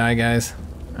all gonna die, guys.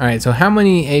 All right. So how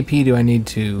many AP do I need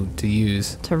to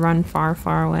use? To run far,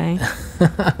 far away.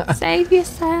 Save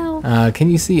yourself. Can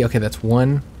you see? Okay, that's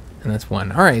 1, and that's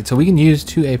 1. All right. So we can use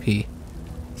 2 AP.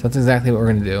 So that's exactly what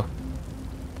we're gonna do.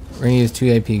 We're gonna use 2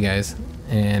 AP, guys,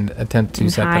 and attempt to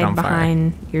set that on fire.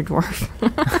 Behind your dwarf.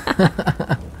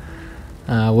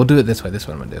 We'll do it this way. This is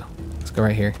what I'm gonna do. Let's go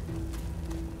right here,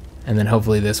 and then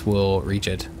hopefully this will reach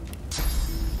it.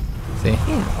 See?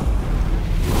 Yeah.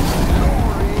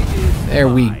 There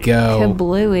we go.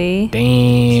 Kablooey.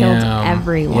 Damn. Killed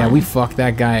everyone. Yeah, we fucked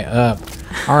that guy up.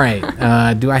 All right.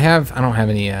 Do I have? I don't have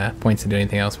any points to do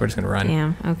anything else. We're just gonna run.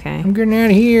 Damn. Okay. I'm getting out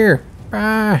of here.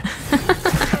 Ah.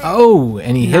 Oh,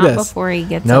 and he hit us. Before he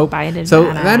gets nope. bited. So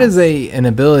that is an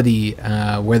ability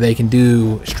where they can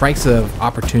do strikes of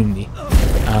opportunity.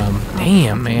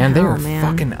 Damn, man, they were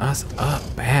fucking us up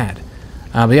bad.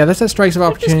 But yeah, that's a strikes of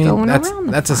opportunity.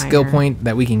 That's a skill point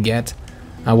that we can get.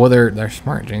 Well, they're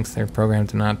smart, Jynx. They're programmed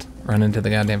to not run into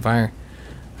the goddamn fire.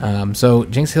 So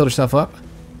Jynx healed herself up.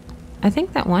 I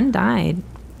think that one died.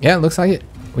 Yeah, it looks like it.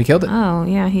 We killed it. Oh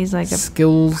yeah, he's like a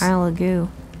pile of goo.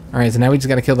 All right, so now we just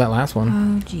got to kill that last one.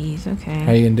 Oh jeez, okay.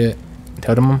 How are you gonna do it?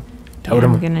 Totem him.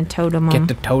 Totem. Yeah, I'm gonna totem him. Get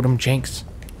the totem, Jynx.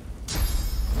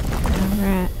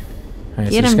 Alright.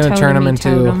 Alright, so just gonna turn him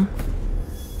into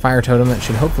fire totem. That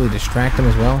should hopefully distract him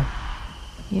as well.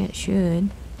 Yeah, it should.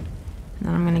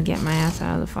 Then I'm gonna get my ass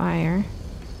out of the fire.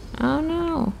 Oh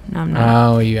no. No, I'm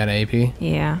not. Oh, you got an AP?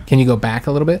 Yeah. Can you go back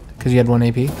a little bit? Because you had 1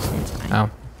 AP? It's fine.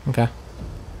 Oh, okay.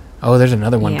 Oh, there's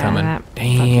another one Yeah, coming. that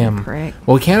Damn. fucking prick.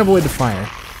 Well, we can't avoid the fire.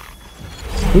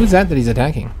 Who's that he's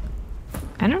attacking?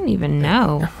 I don't even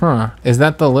know. Huh. Is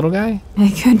that the little guy?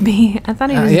 It could be. I thought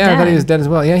he was Yeah, dead. I thought he was dead as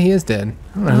well. Yeah, he is dead.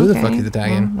 I don't know who the fuck Okay. he's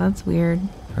attacking. Well, that's weird.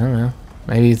 I don't know.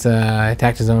 Maybe he's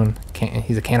attacked his own.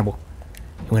 He's a cannibal.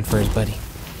 He went for his buddy.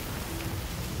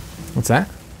 What's that?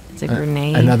 It's a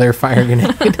grenade. Another fire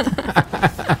grenade.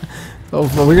 Oh,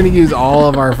 well, we're gonna use all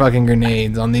of our fucking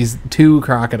grenades on these 2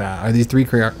 crocodiles, or these 3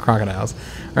 crocodiles.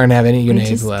 We're gonna have any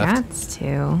grenades left. Got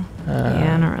to.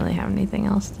 Yeah, I don't really have anything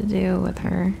else to do with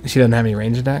her. She doesn't have any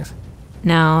range attacks.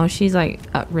 No, she's like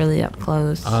really up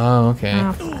close. Oh, okay.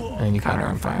 Oh, And you caught her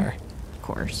on fire. Of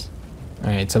course. All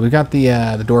right, so we got the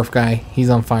dwarf guy. He's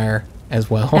on fire as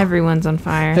well. Everyone's on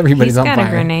fire. Everybody's on He's fire. got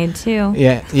a grenade too.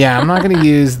 Yeah. I'm not gonna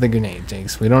use the grenade,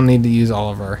 Jinx. We don't need to use all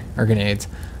of our grenades.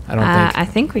 I don't think. I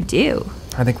think we do.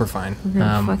 I think we're fine. We're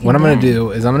What I'm gonna die.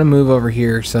 do is I'm gonna move over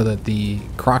here so that the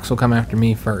crocs will come after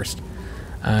me first,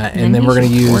 and then you we're gonna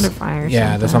should use. fortify or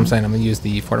Yeah, that's what I'm something. saying. I'm gonna use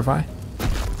the fortify.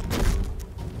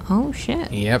 Oh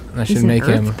shit. Yep, that He's should an make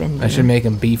him. earthbender. That should make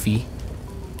him beefy.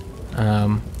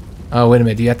 Oh wait a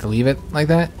minute. Do you have to leave it like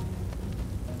that?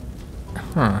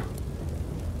 Huh.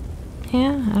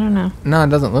 Yeah, I don't know. No, it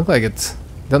doesn't look like it's.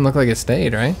 Doesn't look like it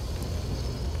stayed, right?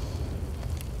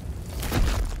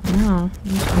 No.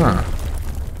 Huh.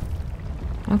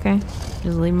 Okay.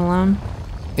 Just leave him alone.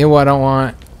 Yeah, well, I don't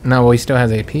want. No, well, he still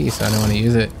has AP, so I don't want to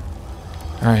use it.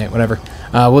 All right, whatever.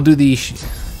 We'll do the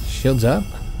shields up.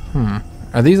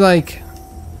 Are these like?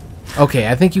 Okay,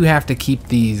 I think you have to keep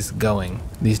these going.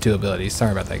 These 2 abilities.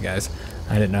 Sorry about that, guys.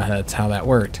 I didn't know that's how that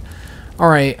worked. All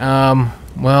right.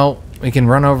 Well, we can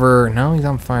run over. No, he's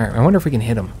on fire. I wonder if we can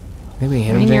hit him. Maybe we can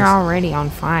hit I him. mean, you're Jinx? already on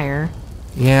fire.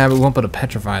 Yeah, but we won't put a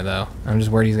petrify though. I'm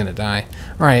just worried he's gonna die.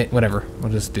 All right, whatever.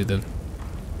 We'll just do the.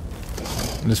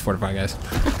 We'll just fortify, guys.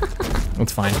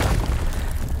 That's fine.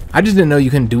 I just didn't know you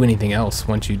couldn't do anything else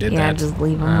once you did that. Yeah, just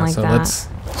leave him like so that. let's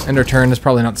end our turn. That's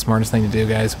probably not the smartest thing to do,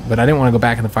 guys. But I didn't want to go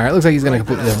back in the fire. It looks like he's gonna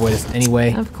completely avoid us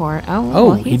anyway. Of course. Oh, Oh,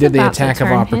 well, he he's did the about to attack of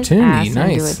turn his opportunity. ass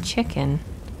Nice. Into a chicken.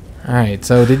 All right.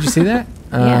 So did you see that?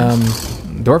 Yeah.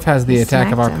 Dwarf has the He attack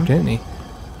of smacked him. opportunity.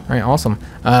 All right, awesome.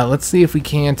 Let's see if we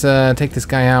can't take this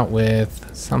guy out with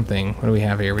something. What do we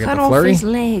have here? We got Cut the off flurry. his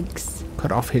legs.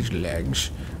 Cut off his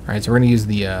legs. All right, so we're gonna use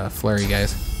the flurry,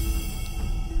 guys.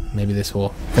 Maybe this will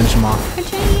finish him off.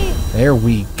 Ka-ching. There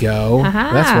we go.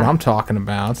 Aha. That's what I'm talking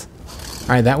about. All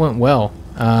right, that went well.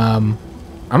 I'm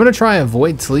gonna try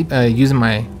avoid sleep using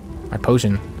my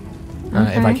potion if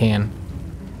I Okay. can.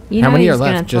 You How know many he's are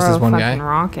left? gonna Just throw this one a guy? fucking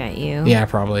rock at you. Yeah,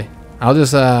 probably. I'll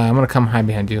just I'm gonna come hide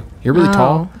behind you. You're really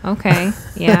tall. Okay.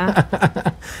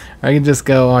 Yeah. I can just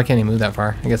go. Oh, I can't even move that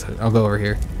far. I guess I'll go over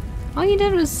here. All you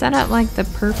did was set up like the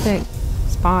perfect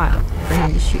spot for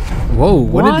him to shoot. Whoa!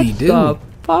 What did he do? What the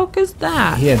fuck is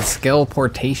that? He had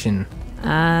skeleportation.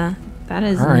 That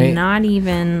is All right. not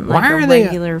even like Why a are they-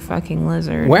 regular fucking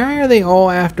lizard. Why are they all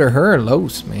after her,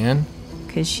 Los, man?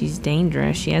 Because she's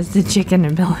dangerous. She has the chicken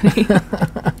ability.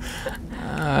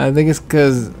 I think it's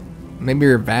because maybe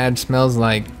her badge smells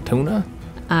like tuna.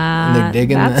 And they're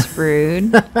digging that's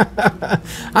rude.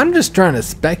 I'm just trying to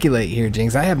speculate here,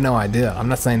 Jinx. I have no idea. I'm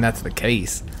not saying that's the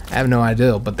case. I have no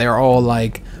idea, but they're all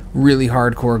like really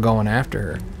hardcore going after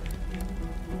her.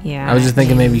 Yeah. I was just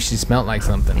thinking maybe she smelled like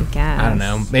something. I guess. I don't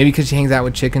know. Maybe because she hangs out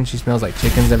with chickens, she smells like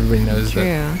chickens. Everybody knows True.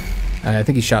 that. I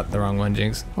think you shot the wrong one,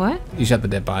 Jinx. What? You shot the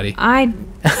dead body.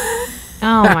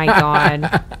 Oh my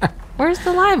god. Where's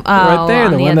the live? Oh, Right there,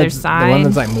 on the one other that's side. the one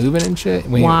that's like moving and shit.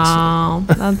 Wow,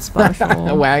 that's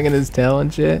special. Wagging his tail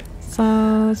and shit.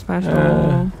 So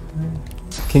special.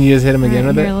 Can you just hit him again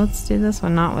Alright, with here, it? let's do this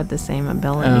one, not with the same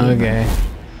ability. Oh, okay.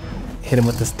 Hit him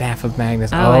with the staff of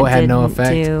Magnus. Oh, Oh, it had no didn't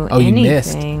effect. do Oh, you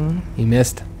missed. anything. You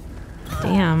missed.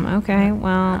 Damn. Okay.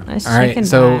 Well, it's All right. chicken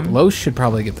So time. Los should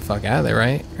probably get the fuck out of there,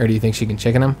 right? Or do you think she can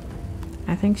chicken him?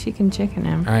 I think she can chicken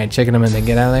him. All right, chicken him and then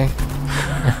get out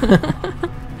of there.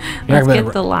 Let's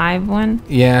get the live one.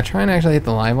 Yeah, try and actually hit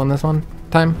the live one this one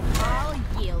time.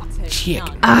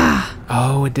 Chicken. Ah.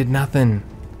 Oh, it did nothing.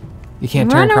 You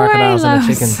can't Run turn away, crocodiles into Los.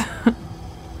 chickens.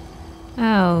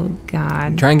 Oh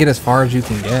God. Try and get as far as you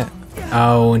can get.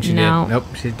 Oh, and she No. did. Nope,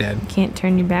 she's dead. Can't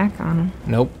turn your back on him.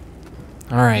 Nope.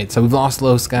 All right, so we've lost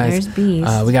Los, guys. There's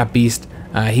Beast. We got Beast.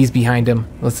 He's behind him.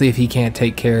 Let's see if he can't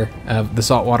take care of the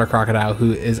saltwater crocodile,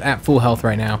 who is at full health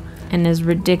right now. And is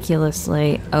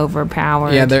ridiculously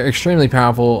overpowered. Yeah, they're extremely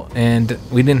powerful, and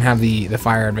we didn't have the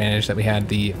fire advantage that we had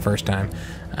the first time.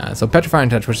 So Petrifying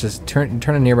Touch, which is turn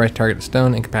a nearby target to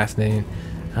stone, incapacitating.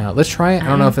 Let's try it. I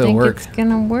don't know if it'll work. It's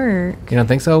gonna work. You don't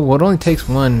think so? Well, it only takes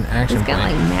one action It's got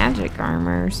point. like magic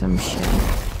armor or some shit.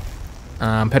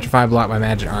 Petrified blocked by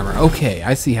magic armor. Okay,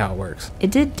 I see how it works.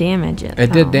 It did damage it.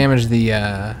 It did damage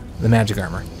the magic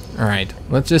armor. All right,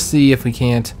 let's just see if we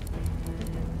can't.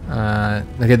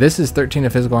 Okay, this is 13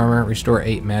 of physical armor, restore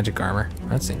 8 magic armor.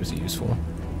 That seems useful.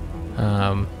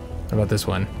 What about this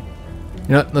one? You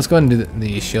know what? Let's go ahead and do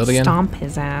the shield again. Stomp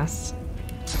his ass.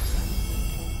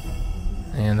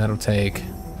 And that'll take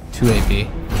 2 AP.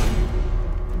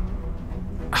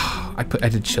 Oh, I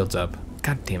did shields up.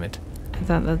 God damn it. I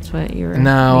thought that's what you were.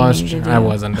 No, I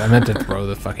wasn't. I meant to throw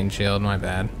the fucking shield. My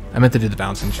bad. I meant to do the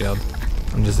bouncing shield.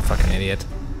 I'm just a fucking idiot.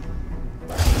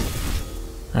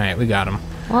 All right, we got him.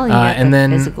 Well, you got and the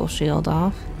then physical shield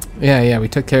off. Yeah, we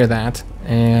took care of that.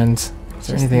 And is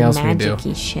there anything else we do?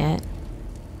 Magic-y shit.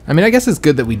 I mean, I guess it's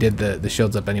good that we did the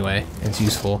shields up anyway. It's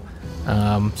useful. So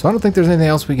I don't think there's anything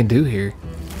else we can do here.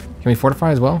 Can we fortify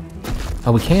as well?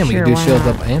 Oh, we can. Sure, we can do why shields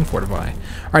not? up and fortify.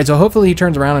 All right, so hopefully he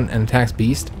turns around and attacks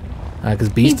Beast. Because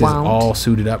Beast is all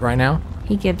suited up right now.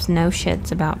 He gives no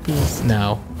shits about Beast.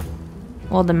 No.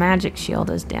 Well, the magic shield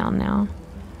is down now.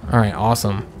 All right,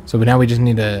 awesome. So now we just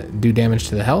need to do damage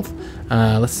to the health.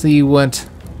 Let's see what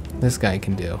this guy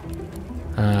can do.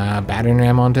 Battering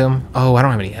ram onto him. Oh, I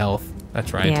don't have any health.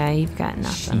 That's right. Yeah, you've got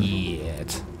nothing.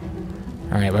 Shit.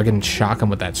 All right, well, I can shock him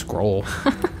with that scroll.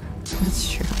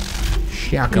 That's true.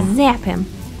 Shock him. Zap him.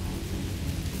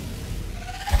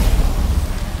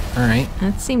 All right.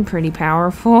 That seemed pretty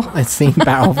powerful. It seemed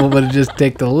powerful, but it just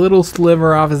taked a little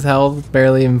sliver off his health.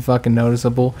 Barely even fucking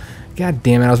noticeable. God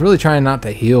damn it. I was really trying not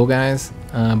to heal, guys.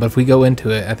 But if we go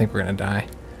into it, I think we're going to die.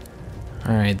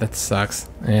 All right, that sucks.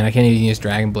 And I can't even use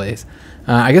Dragon Blaze.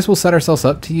 I guess we'll set ourselves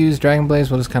up to use Dragon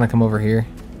Blaze. We'll just kind of come over here.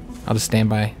 I'll just stand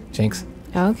by Jynx.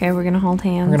 Okay, we're going to hold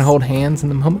hands. We're going to hold hands in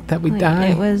the moment that we die.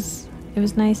 It was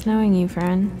nice knowing you,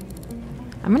 friend.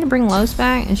 I'm going to bring Los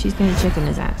back, and she's going to chicken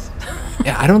his ass.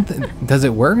 Yeah, I don't think... Does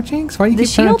it work, Jynx? Why do you The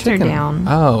keep trying to shields are chicken? down.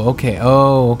 Oh, okay.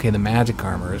 Oh, okay. The magic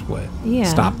armor is what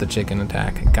stopped the chicken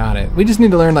attack. Got it. We just need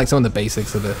to learn like some of the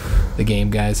basics of the game,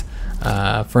 guys.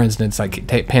 For instance, like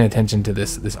paying attention to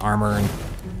this armor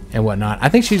and whatnot. I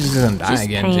think she's just gonna die Just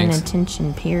again, paying Jynx.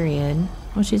 attention, period.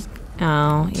 Well, she's...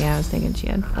 Oh, yeah, I was thinking she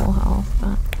had full health,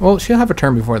 but... Well, she'll have her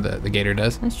turn before the gator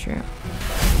does. That's true.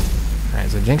 All right,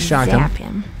 so Jynx shocked Zap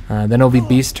him. Then it'll be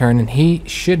Beast's turn, and he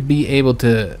should be able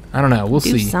to... I don't know. We'll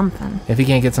Do see. something. If he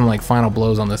can't get some like final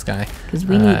blows on this guy. Because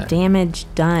we need damage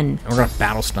done. We're gonna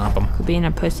battle stomp him. Quit being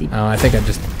a pussy. Oh, I think I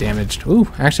just damaged. Ooh,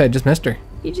 actually, I just missed her.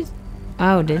 You just...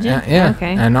 Oh, did you? Yeah.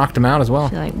 Okay. And I knocked him out as well.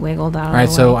 She like wiggled out. All right, of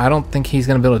the so way. I don't think he's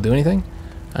gonna be able to do anything.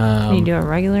 Can you do a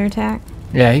regular attack?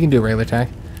 Yeah, he can do a regular attack.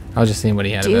 I was just seeing what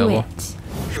he had Do available. it.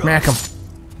 Smack him.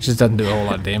 It just doesn't do a whole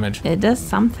lot of damage. It does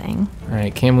something. All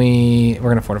right, can we... We're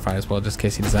gonna fortify as well, just in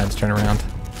case he decides to turn around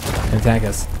and attack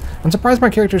us. I'm surprised my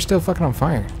character's still fucking on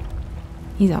fire.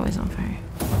 He's always on fire.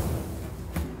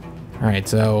 All right,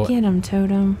 so Get him,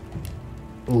 Totem.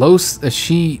 Los,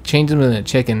 she changes him into a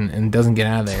chicken and doesn't get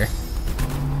out of there.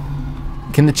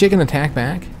 Can the chicken attack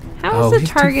back? How is the he's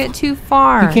target too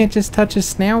far? You can't just touch his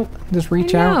snout? Just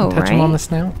reach I out and know, touch him on right? the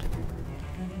snout?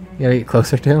 You gotta get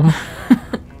closer to him?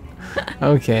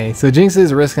 Okay, so Jynx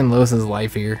is risking Los's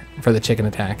life here for the chicken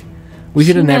attack. We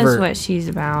should have She knows never... what she's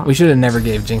about. We should have never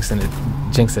gave Jynx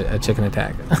a chicken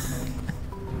attack.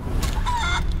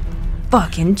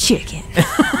 Fucking chicken.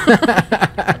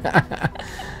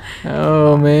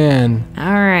 Oh, man.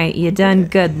 Alright, you done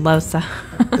good, Losa.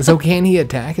 So can he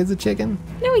attack as a chicken?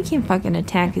 No, he can't fucking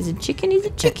attack as a chicken. He's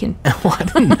a chicken. Well, I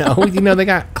don't know. You know, they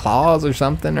got claws or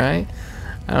something, right?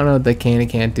 I don't know what they can and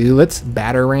can't do. Let's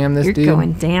batter ram this You're dude.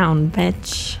 going down,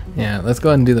 bitch. Yeah, let's go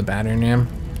ahead and do the battering ram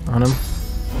on him.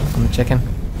 On the chicken.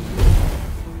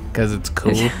 Because it's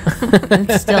cool.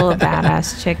 It's still a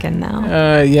badass chicken,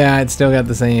 though. Yeah, it's still got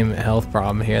the same health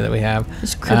problem here that we have.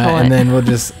 Just cripple it. And then we'll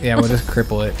just, we'll just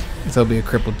cripple it. So it'll be a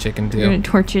crippled chicken, too. You're going to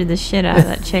torture the shit out of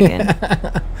that chicken.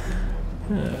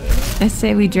 I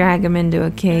say we drag him into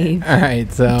a cave. All right,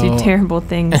 so... Do terrible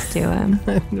things to him.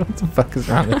 What the fuck is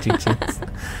wrong with you, Jynx? All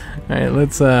right,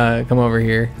 let's come over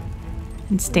here.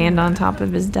 And stand on top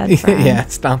of his dead friend. Yeah,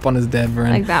 stomp on his dead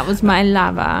friend. Like that was my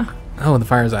lava. Oh, the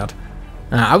fire's out.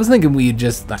 I was thinking we'd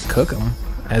just like cook him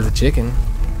as a chicken.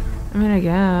 I mean, I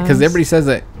guess. Because everybody says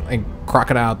that like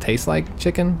crocodile tastes like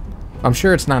chicken. I'm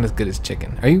sure it's not as good as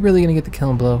chicken. Are you really gonna get the kill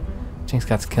and blow? Jynx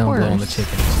got the kill and blow on the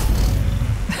chicken.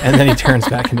 And then he turns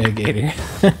back into a gator.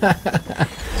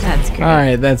 That's great. All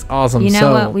right, that's awesome. You know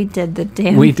so, what? We did the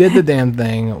damn We did the damn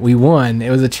thing. We won. It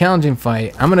was a challenging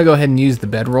fight. I'm going to go ahead and use the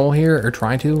bedroll here, or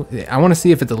try to. I want to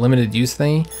see if it's a limited use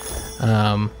thing.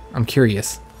 I'm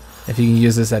curious. if you can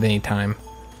use this at any time.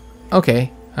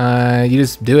 Okay, you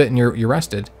just do it and you're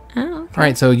rested. Oh, okay. All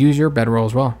right, so use your bedroll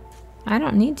as well. I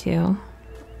don't need to.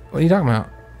 What are you talking about?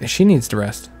 She needs to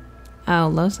rest.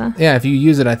 Oh, Losa? Yeah, if you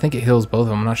use it, I think it heals both of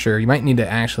them. I'm not sure. You might need to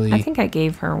actually... I think I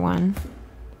gave her one.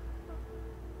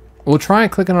 Well, try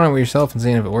clicking on it with yourself and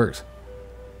seeing if it works.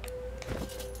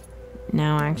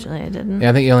 No, actually, I didn't.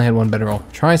 Yeah, I think you only had one bedroll.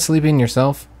 Try sleeping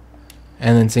yourself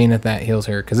and then seeing if that heals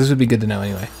her, because this would be good to know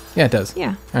anyway. Yeah, it does.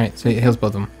 Yeah. All right, so it heals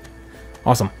both of them.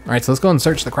 Awesome. All right, so let's go and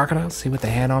search the crocodiles, see what they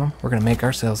had on them. We're going to make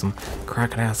ourselves some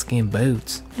crocodile skin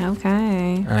boots.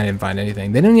 Okay. I didn't find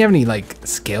anything. They didn't have any, like,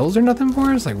 scales or nothing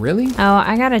for us? Like, really? Oh,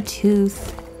 I got a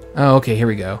tooth. Oh, okay, here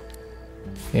we go.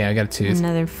 Yeah, I got a tooth.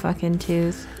 Another fucking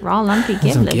tooth. Raw lumpy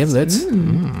Some giblets. giblets.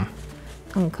 I'm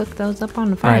gonna cook those up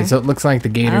on the fire. All right, so it looks like the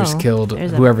gators killed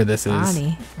whoever this is.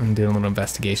 I'm doing a little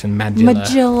investigation.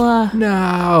 Magilla.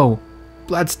 No.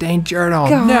 Bloodstained journal.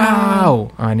 God. No.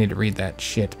 Oh, I need to read that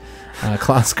shit.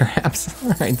 Claw scraps.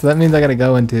 All right, so that means I got to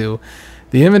go into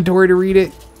the inventory to read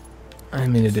it. I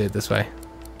mean to do it this way.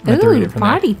 I have to read Ooh, it from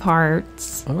body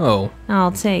parts. Oh.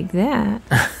 I'll take that.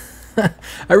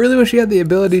 I really wish you had the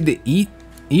ability to eat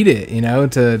it, you know,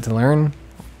 to learn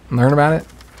about it.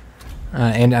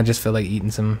 And I just feel like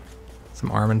eating some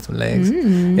arm and some legs.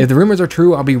 If the rumors are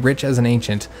true, I'll be rich as an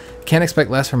ancient. Can't expect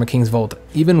less from a king's vault,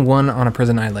 even one on a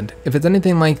prison island. If it's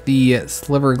anything like the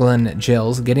Sliverglen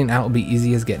jails, getting out will be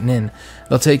easy as getting in.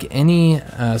 They'll take any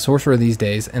sorcerer these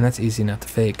days, and that's easy enough to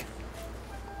fake.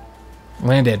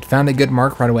 Landed. Found a good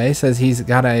mark right away. Says he's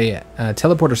got a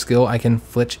teleporter skill I can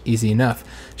flitch easy enough.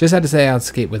 Just had to say I'd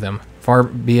skate with him. Far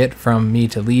be it from me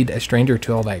to lead a stranger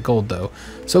to all that gold, though.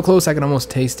 So close I can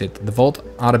almost taste it. The vault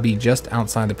ought to be just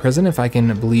outside the prison, if I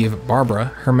can believe Barbara.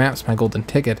 Her map's my golden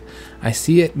ticket. I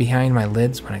see it behind my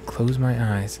lids when I close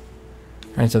my eyes.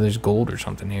 Alright, so there's gold or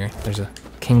something here. There's a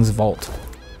king's vault.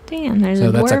 Damn, there's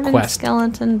a dwarven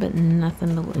skeleton, but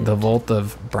nothing to loot. The vault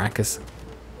of Brachus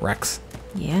Rex.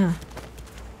 Yeah.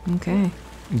 Okay.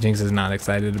 Jinx is not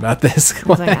excited about this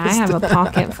quest. It's like, I have a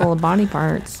pocket full of body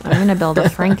parts. I'm gonna build a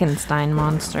Frankenstein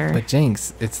monster. But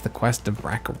Jinx, it's the quest of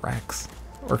Brachus Rex.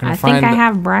 I think I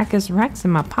have Brachus Rex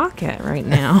in my pocket right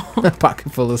now. A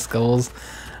pocket full of skulls.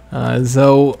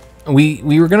 So we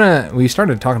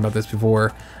started talking about this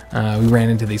before. We ran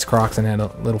into these crocs and had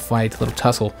a little fight, a little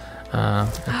tussle.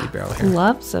 Empty barrel here.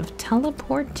 Gloves of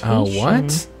teleportation. Oh,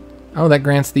 what? Oh, that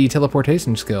grants the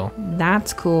teleportation skill.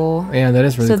 That's cool. Yeah, that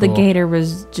is really cool. So the gator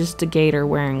was just a gator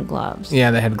wearing gloves.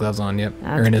 Yeah, they had gloves on, yep.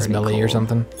 That's or in his belly cool. or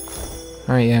something.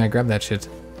 Alright, yeah, grab that shit.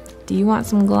 Do you want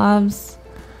some gloves?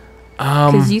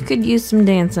 Because you could use some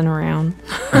dancing around.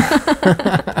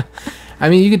 I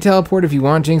mean, you could teleport if you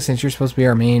want, Jinx, since you're supposed to be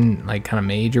our main, like, kind of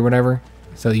mage or whatever.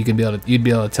 So you could you'd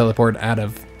be able to teleport out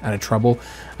of trouble.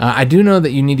 I do know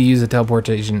that you need to use the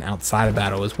teleportation outside of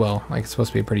battle as well. Like, it's supposed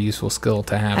to be a pretty useful skill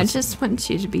to have. I just want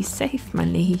you to be safe, my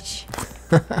liege.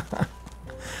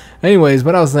 Anyways,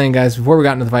 what I was saying, guys, before we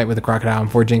got into the fight with the crocodile, and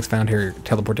before Jinx found her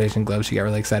teleportation glove she got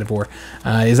really excited for,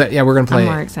 is that, yeah, we're going to play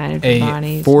a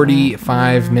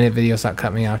 45-minute video. Stop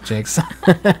cutting me off, Jinx.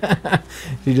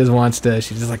 She just wants to,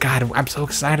 she's just like, God, I'm so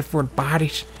excited for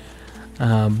bodies.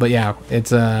 But yeah,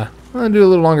 it's, I'm going to do a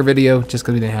little longer video just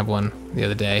because we didn't have one the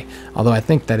other day. Although I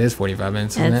think that is 45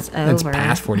 minutes, isn't it? It's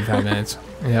past 45 minutes.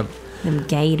 Yep. Them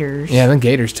gators. Yeah, them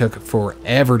gators took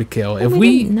forever to kill.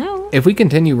 Well, If we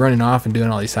continue running off and doing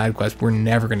all these side quests, we're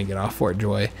never going to get off Fort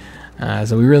Joy.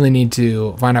 So we really need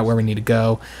to find out where we need to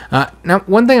go. Now,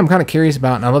 one thing I'm kind of curious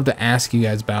about, and I'd love to ask you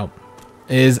guys about,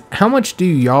 is how much do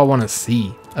y'all want to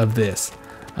see of this?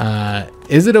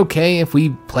 Is it okay if we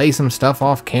play some stuff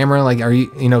off camera? Like, are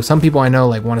you know, some people I know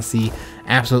like want to see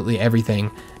absolutely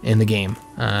everything in the game.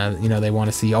 You know, they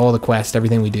want to see all the quests,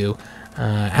 everything we do.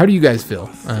 How do you guys feel?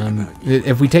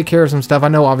 If we take care of some stuff, I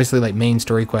know obviously like main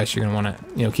story quests, you're gonna want to,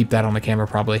 you know, keep that on the camera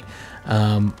probably.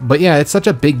 But yeah, it's such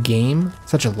a big game,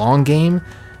 such a long game,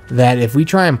 that if we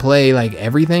try and play like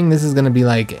everything, this is gonna be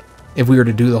like, if we were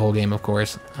to do the whole game, of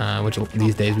course, which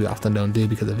these days we often don't do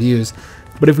because of views.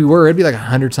 But if we were, it'd be like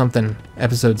 100-something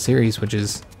episode series, which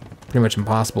is pretty much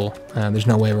impossible. There's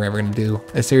no way we're ever gonna do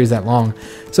a series that long.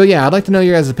 So yeah, I'd like to know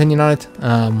your guys' opinion on it.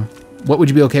 What would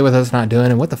you be okay with us not doing?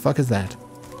 And what the fuck is that?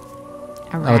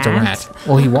 A rat. Oh, it's a rat.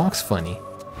 Well, he walks funny.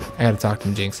 I gotta talk to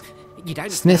him, Jinx. You don't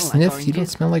Sniff, smell sniff. like You don't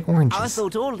smell like oranges. I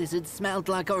thought all lizards smelled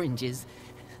like oranges.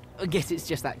 I guess it's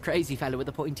just that crazy fellow with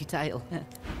the pointy tail.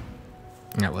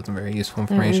 That wasn't very useful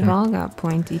We've information. all got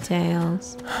pointy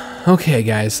tails. Okay,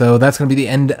 guys, so that's going to be the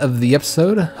end of the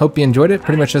episode. Hope you enjoyed it.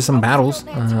 Pretty much just some battles.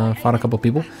 Fought a couple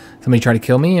people. Somebody tried to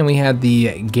kill me, and we had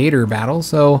the gator battle.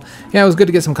 So, yeah, it was good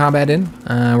to get some combat in.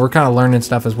 We're kind of learning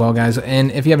stuff as well, guys.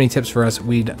 And if you have any tips for us,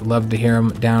 we'd love to hear them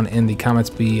down in the comments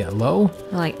below.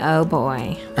 Like, oh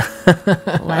boy.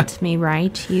 Let me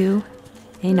write you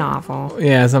a novel.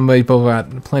 Yeah, somebody put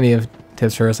out plenty of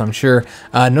tips for us, I'm sure.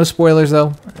 No spoilers,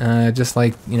 though. Just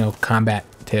like, you know, combat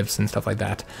tips and stuff like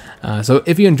that. So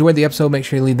if you enjoyed the episode, make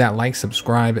sure you leave that like,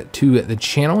 subscribe to the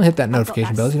channel, hit that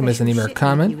notification bell so you don't miss any of our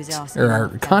comments or our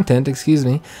content, excuse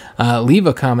me. Leave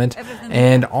a comment,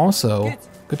 and also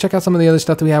go check out some of the other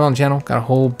stuff that we have on the channel. Got a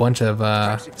whole bunch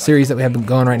of series that we have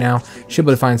going right now. Should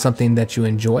be able to find something that you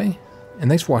enjoy. And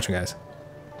thanks for watching, guys.